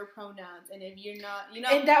these are your pronouns, and if you're not,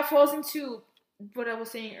 and that falls into what I was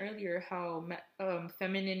saying earlier, how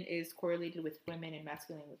feminine is correlated with women and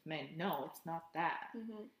masculine with men. No, it's not that.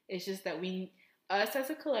 It's just that us as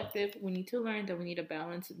a collective, we need to learn that we need to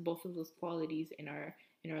balance both of those qualities in our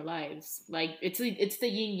lives. Like, it's the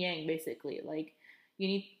yin yang basically. Like,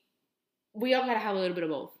 we all gotta have a little bit of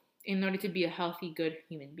both in order to be a healthy, good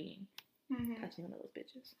human being. Touching one of those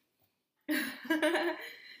bitches.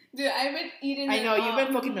 Dude, I've been eating. I know you've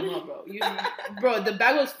been fucking them up, bro. Bro, the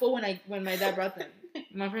bag was full when my dad brought them.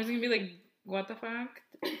 My friends gonna be like, "What the fuck?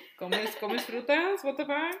 Comes frutas? What the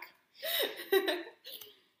fuck?"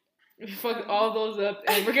 Fuck all those up,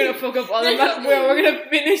 and we're gonna fuck up all the bro. We're gonna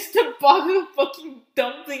finish the box of fucking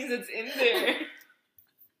dumplings that's in there.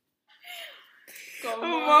 My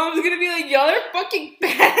mom's gonna be like, "Y'all are fucking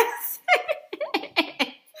fast."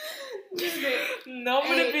 No,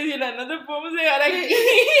 pero no te podemos dejar aquí.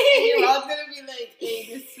 And your mom's gonna be like, "Hey,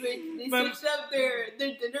 they switched up their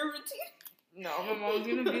dinner routine." No, my mom's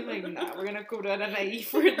gonna be like, "Nah, we're gonna cobrar a Anaí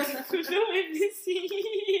for it." But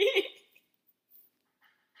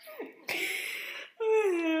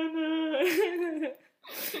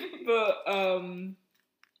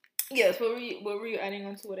yes, what were you adding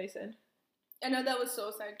on to what I said? I know that was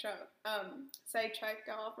so sidetracked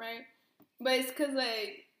off, right? But it's because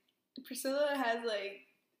like Priscilla has like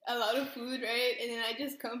a lot of food, right? And then I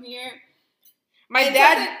just come here. My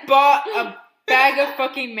dad bought a bag of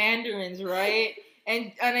fucking mandarins, right?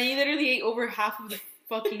 And I literally ate over half of the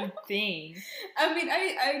fucking thing. I mean,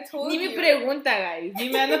 I told you. Ni me pregunta, guys. Ni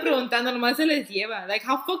me anda preguntando, nomás se les lleva. Like,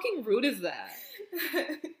 how fucking rude is that?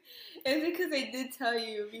 It's because I did tell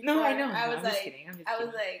you before. No, I know. I'm just kidding.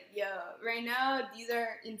 Yo, right now, these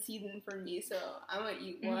are in season for me, so I'm going to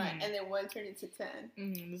eat one, and then one turn into 10.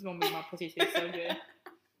 This is going to make my pussy taste so good.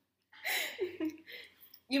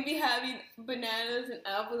 You'll be having bananas and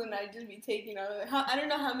apples, and I'd just be taking all of it. I don't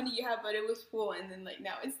know how many you have, but it was full, and then, like,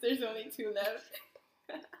 now there's only 2 left.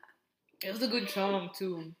 It was a good chunk,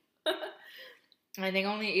 too. I think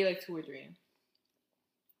I only ate, like, 2 or 3.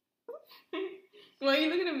 Why are you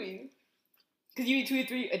looking at me? Because you eat 2 or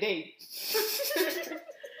 3 a day.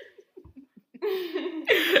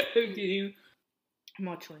 I'm kidding. I'm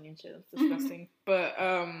all chewing and shit. It's disgusting. But,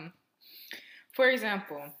 for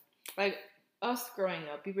example, like, us growing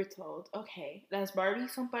up, we were told, okay, las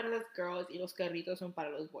Barbies son para las girls y los carritos son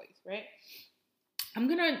para los boys, right? I'm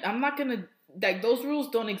not gonna, like, those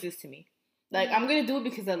rules don't exist to me. Like, I'm gonna do it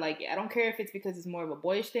because I like it. I don't care if it's because it's more of a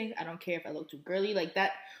boyish thing. I don't care if I look too girly. Like,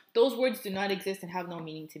 that, those words do not exist and have no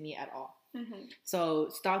meaning to me at all. So,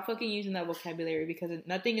 stop fucking using that vocabulary because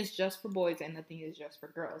nothing is just for boys and nothing is just for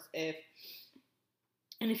girls. And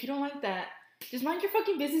if you don't like that, just mind your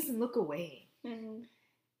fucking business and look away.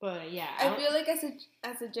 But yeah, I feel like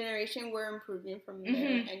as a generation we're improving from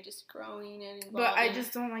there and just growing and evolving. But I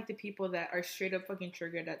just don't like the people that are straight up fucking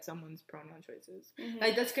triggered at someone's pronoun choices.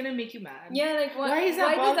 Like, that's gonna make you mad. Yeah, like why is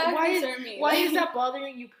that concern me? Why is that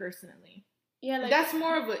bothering you personally? Yeah, like that's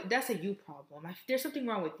a you problem. There's something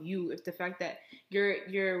wrong with you if the fact that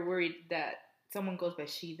you're worried that someone goes by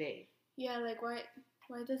she they. Yeah, like why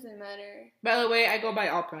does it matter? By the way, I go by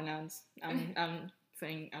all pronouns. I'm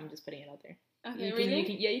just putting it out there. Okay, really?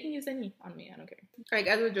 You can use any on me. I don't care. Like,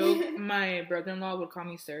 as a joke, my brother-in-law would call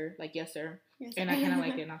me sir, like, yes, sir. Yes, and I kind of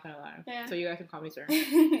like it, not gonna lie. Yeah. So you guys can call me sir.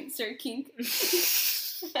 Sir King.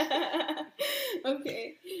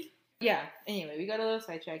 Okay. Yeah, anyway, we got a little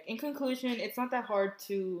sidetracked. In conclusion, it's not that hard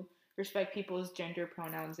to respect people's gender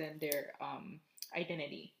pronouns and their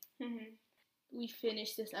identity. We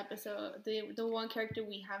finished this episode. The one character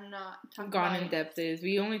we have not talked gone in depth is,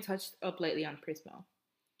 we only touched up lightly on Prismo.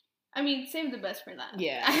 I mean, save the best for last.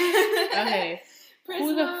 Yeah. Okay. Prismo.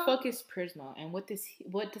 Who the fuck is Prismo, and what does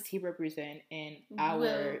he represent in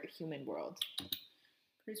our human world?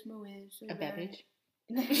 Prismo is a babbage.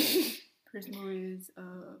 Prismo is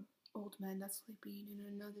old man that's sleeping in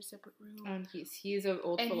another separate room. He's an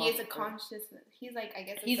old philosopher. And he is a consciousness. He's like, I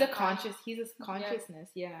guess he's a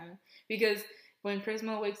consciousness. Yeah. Because when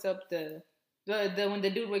Prismo wakes up, the The when the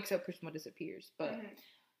dude wakes up, Prismo disappears. But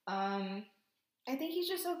I think he's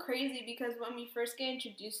just so crazy because when we first get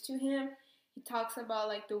introduced to him, he talks about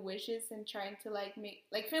like the wishes and trying to like make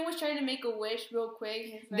like Finn was trying to make a wish real quick.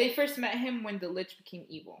 He's, like, they first met him when the Lich became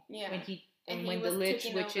evil. Yeah. When the Lich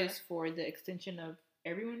wishes for the extension of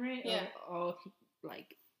everyone, right? Yeah. Of all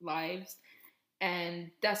like lives,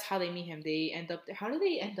 and that's how they meet him. They end up there. How do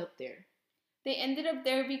they end up there? They ended up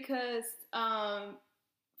there because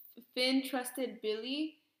Finn trusted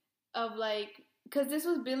Billy of like. Because this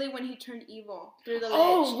was Billy when he turned evil through the Lich.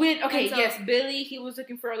 Oh, yes, Billy, he was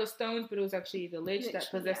looking for all the stones, but it was actually the Lich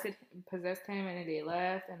that possessed him, and then they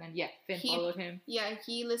left, and then, Finn followed him. Yeah,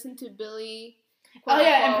 he listened to Billy.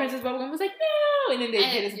 And Princess Bubblegum was like, no! And then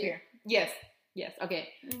they disappear. Yes, okay.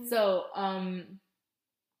 Mm-hmm. So,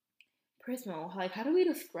 Prismo, like, how do we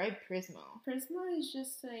describe Prismo? Prismo is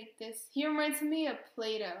just like this. He reminds me of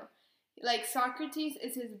Plato. Like, Socrates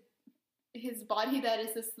is his body that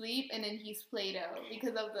is asleep, and then he's Plato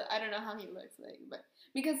because of I don't know how he looks like, but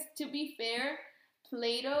because to be fair,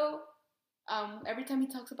 Plato, every time he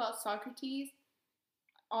talks about Socrates,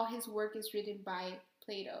 all his work is written by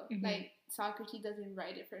Plato. Mm-hmm. Like Socrates doesn't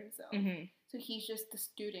write it for himself, mm-hmm. So he's just the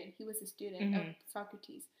student. He was a student mm-hmm. of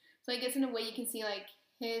Socrates. So I guess in a way you can see like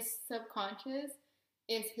his subconscious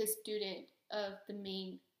is his student of the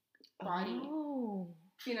main body. Oh,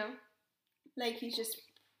 you know, like he's just.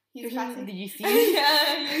 Did you see?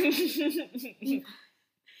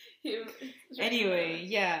 Anyway,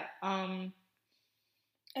 yeah. I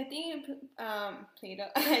think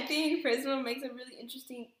Plato. I think Prismo makes a really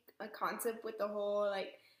interesting concept with the whole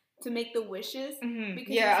like to make the wishes.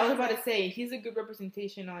 Mm-hmm. Yeah, I was about to say he's a good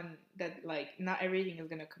representation on that. Like, not everything is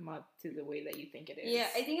gonna come up to the way that you think it is. Yeah,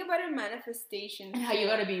 I think about a manifestation and how you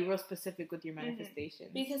gotta be real specific with your manifestations.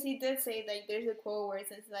 Mm-hmm. Because he did say like there's a quote where it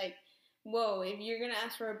says like. Whoa, if you're gonna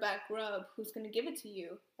ask for a back rub, who's gonna give it to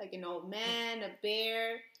you? Like an old man, a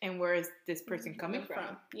bear? And where is this person coming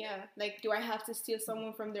from? Yeah, like, do I have to steal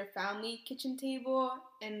someone from their family kitchen table?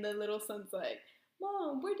 And the little son's like,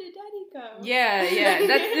 Mom, where did Daddy go? Yeah.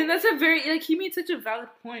 That's a very, like, he made such a valid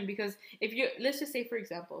point because if you're, let's just say, for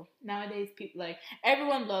example, nowadays, people, like,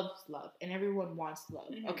 everyone loves love and everyone wants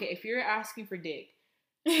love. Mm-hmm. Okay, if you're asking for dick,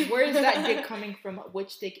 where is that dick coming from?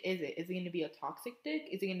 Which dick is it? Is it going to be a toxic dick?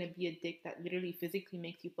 Is it going to be a dick that literally physically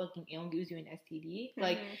makes you fucking ill and gives you an STD? Mm-hmm.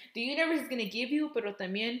 Like, the universe is going to give you, pero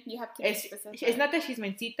también... You have to be specific. It's not that she's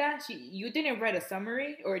mencita. You didn't write a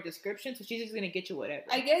summary or a description, so she's just going to get you whatever.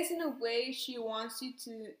 I guess in a way, she wants you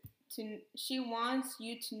to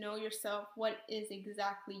know yourself what is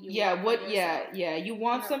exactly you want. You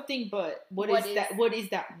want something, but what is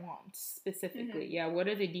that want specifically? Mm-hmm. Yeah, what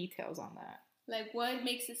are the details on that? Like, what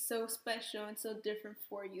makes it so special and so different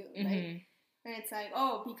for you? Mm-hmm. Like, and it's like,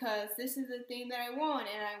 oh, because this is the thing that I want,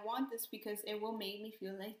 and I want this because it will make me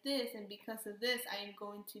feel like this, and because of this, I am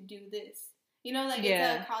going to do this. You know, like,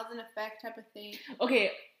 it's a cause and effect type of thing.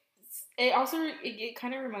 Okay, it also, it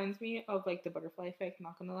kind of reminds me of, like, the butterfly effect,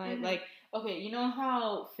 not gonna lie. Mm-hmm. Like, okay, you know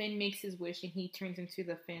how Finn makes his wish, and he turns into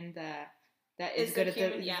the Finn that is good at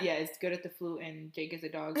it's good at the flute, and Jake is a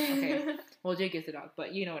dog. Okay, well, Jake is a dog,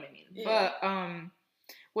 but you know what I mean. Yeah. But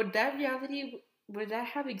would that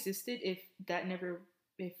have existed if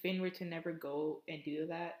Finn were to never go and do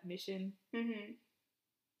that mission? Mm-hmm.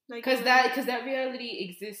 Like, because that reality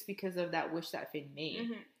exists because of that wish that Finn made.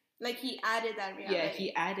 Mm-hmm. Like, he added that reality. Yeah,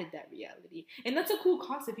 he added that reality, and that's a cool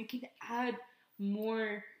concept. You can add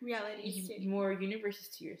more realities, more universes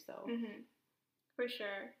to yourself. Mm-hmm. For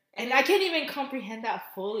sure. And I can't even comprehend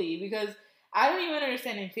that fully because I don't even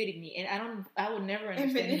understand infinity, and I will never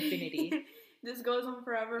understand infinity. This goes on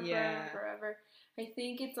forever. I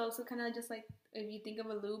think it's also kind of just like if you think of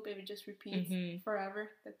a loop, if it just repeats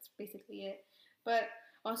forever. That's basically it. But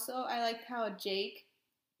also, I liked how Jake,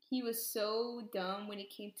 he was so dumb when it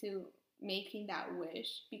came to making that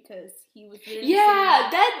wish because he was literally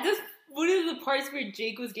that's one of the parts where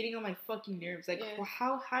Jake was getting on my fucking nerves. Like,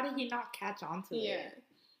 how did he not catch on to it? Yeah.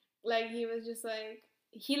 Like, he was just like,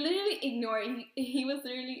 he literally ignored, he was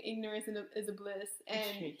literally ignorance is a bliss,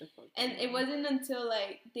 and it wasn't until,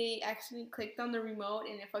 like, they actually clicked on the remote,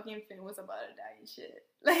 and fucking Finn was about to die and shit.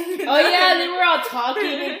 Like, they were all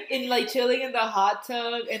talking and, like, chilling in the hot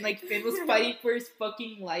tub, and, like, Finn was fighting for his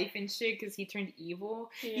fucking life and shit, because he turned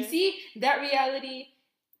evil. Yeah. You see, that reality,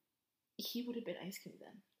 he would have been Ice Cream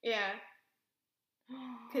then. Yeah.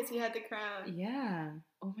 Because he had the crown. Yeah.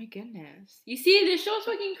 Oh my goodness. You see, this show's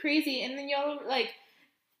fucking crazy, and then y'all, like,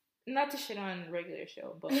 not to shit on regular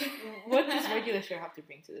show, but what does regular show have to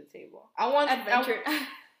bring to the table? I want adventure.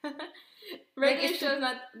 Regular show's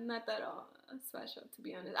not that all special, to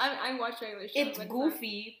be honest. I watch regular shows. It's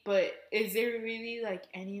goofy, but is there really like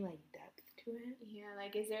any like depth to it? Yeah,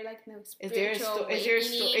 like is there like no Is there a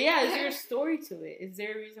story? Yeah, is there a story to it? Is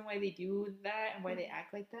there a reason why they do that and why they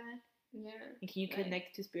act like that? Yeah. And can you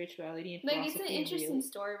connect to spirituality and like philosophy? It's an interesting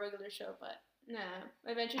story, regular show, but nah.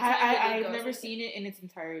 Adventure Time. I've never seen it in its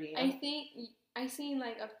entirety. I think I've seen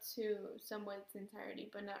like up to somewhat its entirety,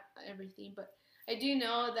 but not everything. But I do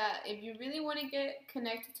know that if you really want to get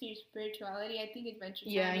connected to your spirituality, I think Adventure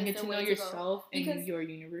Time. Yeah, and get to know yourself and your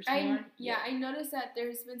universe more. Yeah, I noticed that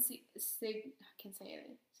there's been I can't say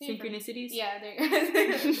it. Synchronicities. Yeah,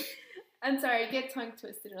 there. I'm sorry, I get tongue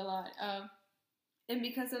twisted a lot. And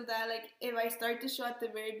because of that, like if I start the show at the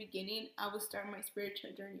very beginning, I will start my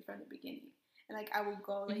spiritual journey from the beginning. And like I will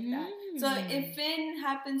go like that. So if Finn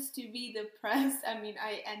happens to be depressed, I mean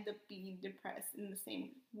I end up being depressed in the same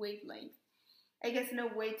wavelength. I guess in a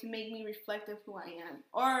way to make me reflect of who I am.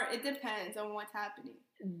 Or it depends on what's happening.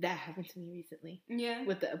 That happened to me recently. Yeah.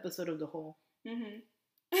 With the episode of The Hole.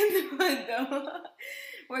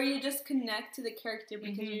 Where you just connect to the character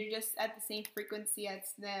because you're just at the same frequency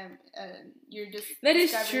as them. You're just that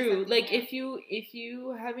is true. Like if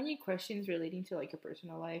you have any questions relating to like your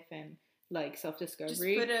personal life and like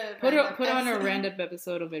self-discovery, put on a random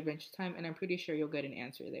episode of Adventure Time, and I'm pretty sure you'll get an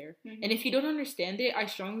answer there. And if you don't understand it, I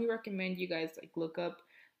strongly recommend you guys like look up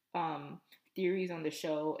theories on the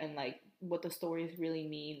show and like what the stories really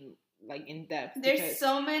mean, like in depth. There's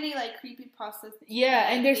so many like creepypastas.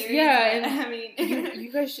 Yeah, and there's and I mean,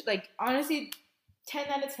 you guys should like honestly. 10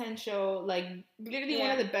 out of 10 show, like literally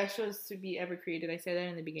one of the best shows to be ever created. I said that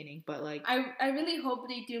in the beginning, but like I really hope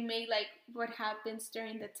they do make like what happens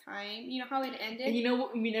during the time. You know how it ended. And you know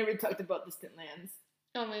what? We never talked about Distant Lands.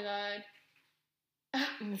 Oh my god!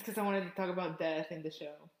 It's because I wanted to talk about death in the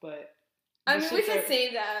show, but I mean we can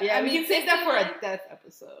save that. Yeah, we can save that for a death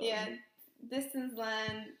episode. Yeah, Distant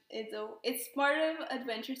Land it's part of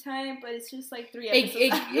Adventure Time, but it's just like 3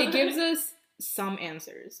 episodes. It gives us some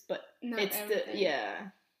answers, but not it's everything.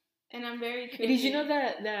 And I'm very curious. Did you know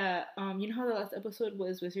that you know how the last episode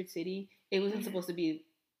was Wizard City? It wasn't supposed to be.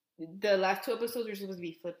 The last 2 episodes were supposed to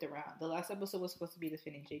be flipped around. The last episode was supposed to be the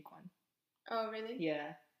Finn and Jake one. Oh really?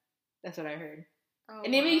 Yeah, that's what I heard. Oh,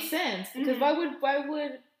 and it makes sense because why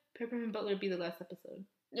would Peppermint Butler be the last episode?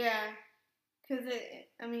 Yeah. Because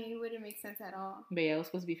it wouldn't make sense at all. But yeah, it was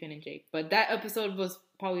supposed to be Finn and Jake. But that episode was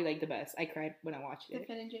probably like the best. I cried when I watched it. The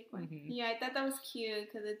Finn and Jake one. Yeah, I thought that was cute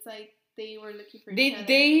because it's like they were looking for each other.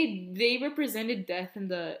 They represented death in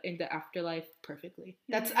the afterlife perfectly.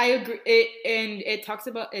 That's I agree. It talks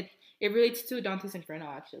about it. It relates to Dante's Inferno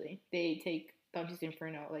actually. They take Dante's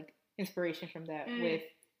Inferno like inspiration from that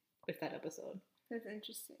with that episode. That's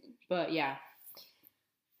interesting. But yeah.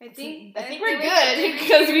 I think we're good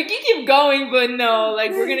because we can keep going, but no, like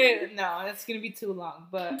it's gonna be too long.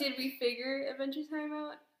 But did we figure Adventure Time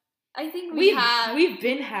out? I think we've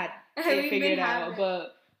been figured it out,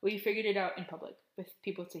 but we figured it out in public with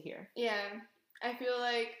people to hear. Yeah, I feel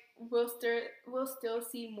like we'll still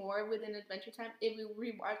see more within Adventure Time if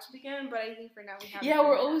we rewatch it again. But I think for now we have. Yeah,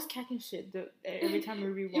 we're always catching shit every time we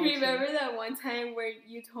rewatch. You remember that one time where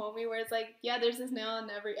you told me where it's like, yeah, there's a snail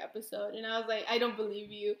in every episode, and I was like, I don't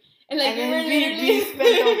believe you. And like we spent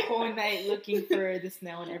the whole night looking for the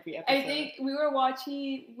snail in every episode. I think we were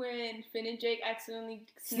watching when Finn and Jake accidentally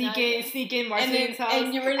sneak in Marcelin's house,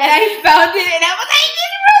 and you were like, and I found it, and I was like,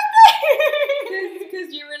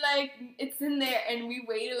 because you were like, it's in there, and we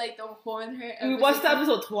waited like the whole entire episode. We watched the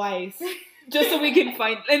episode twice just so we can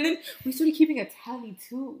find, and then we started keeping a tally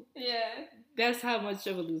too. Yeah, that's how much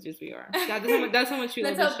of a losers we are. That's how much we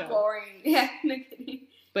love the show. That's how boring. Yeah, no kidding.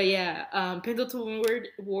 But yeah, Pendleton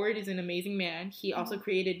Ward is an amazing man. He also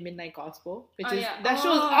created Midnight Gospel, which that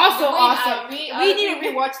show is also awesome. We need to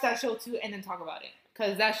rewatch that show too and then talk about it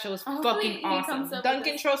because that show is fucking awesome.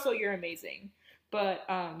 Duncan Trussell, you're amazing. But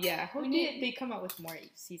yeah, hope they come out with more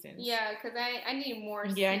seasons. Yeah, because I need more.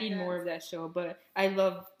 Yeah, I need more of that show. But I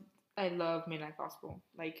love Midnight Gospel.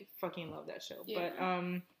 Like fucking love that show. Yeah.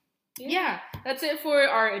 But yeah, that's it for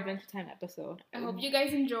our Adventure Time episode. I hope you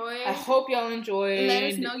guys enjoyed. I hope y'all enjoyed. Let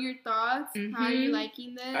us know your thoughts. How are you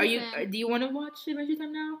liking this? Do you want to watch Adventure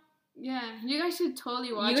Time now? Yeah, you guys should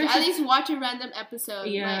totally watch it. At least watch a random episode.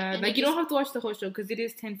 Yeah, like you don't have to watch the whole show because it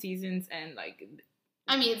is 10 seasons and like.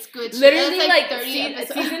 I mean, it's good. Literally, like 30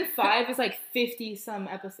 season 5 is like 50 some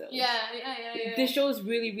episodes. Yeah. This show is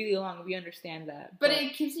really, really long. We understand that, but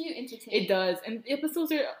it keeps you entertained. It does, and the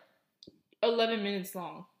episodes are 11 minutes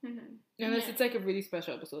long. Unless it's like a really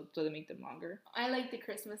special episode, so they make them longer. I like the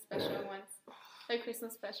Christmas special ones. The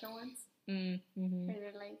Christmas special ones.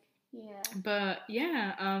 They're like, But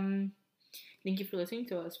yeah, thank you for listening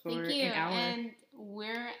to us for an hour. And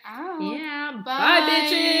we're out. Yeah, bye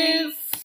bitches.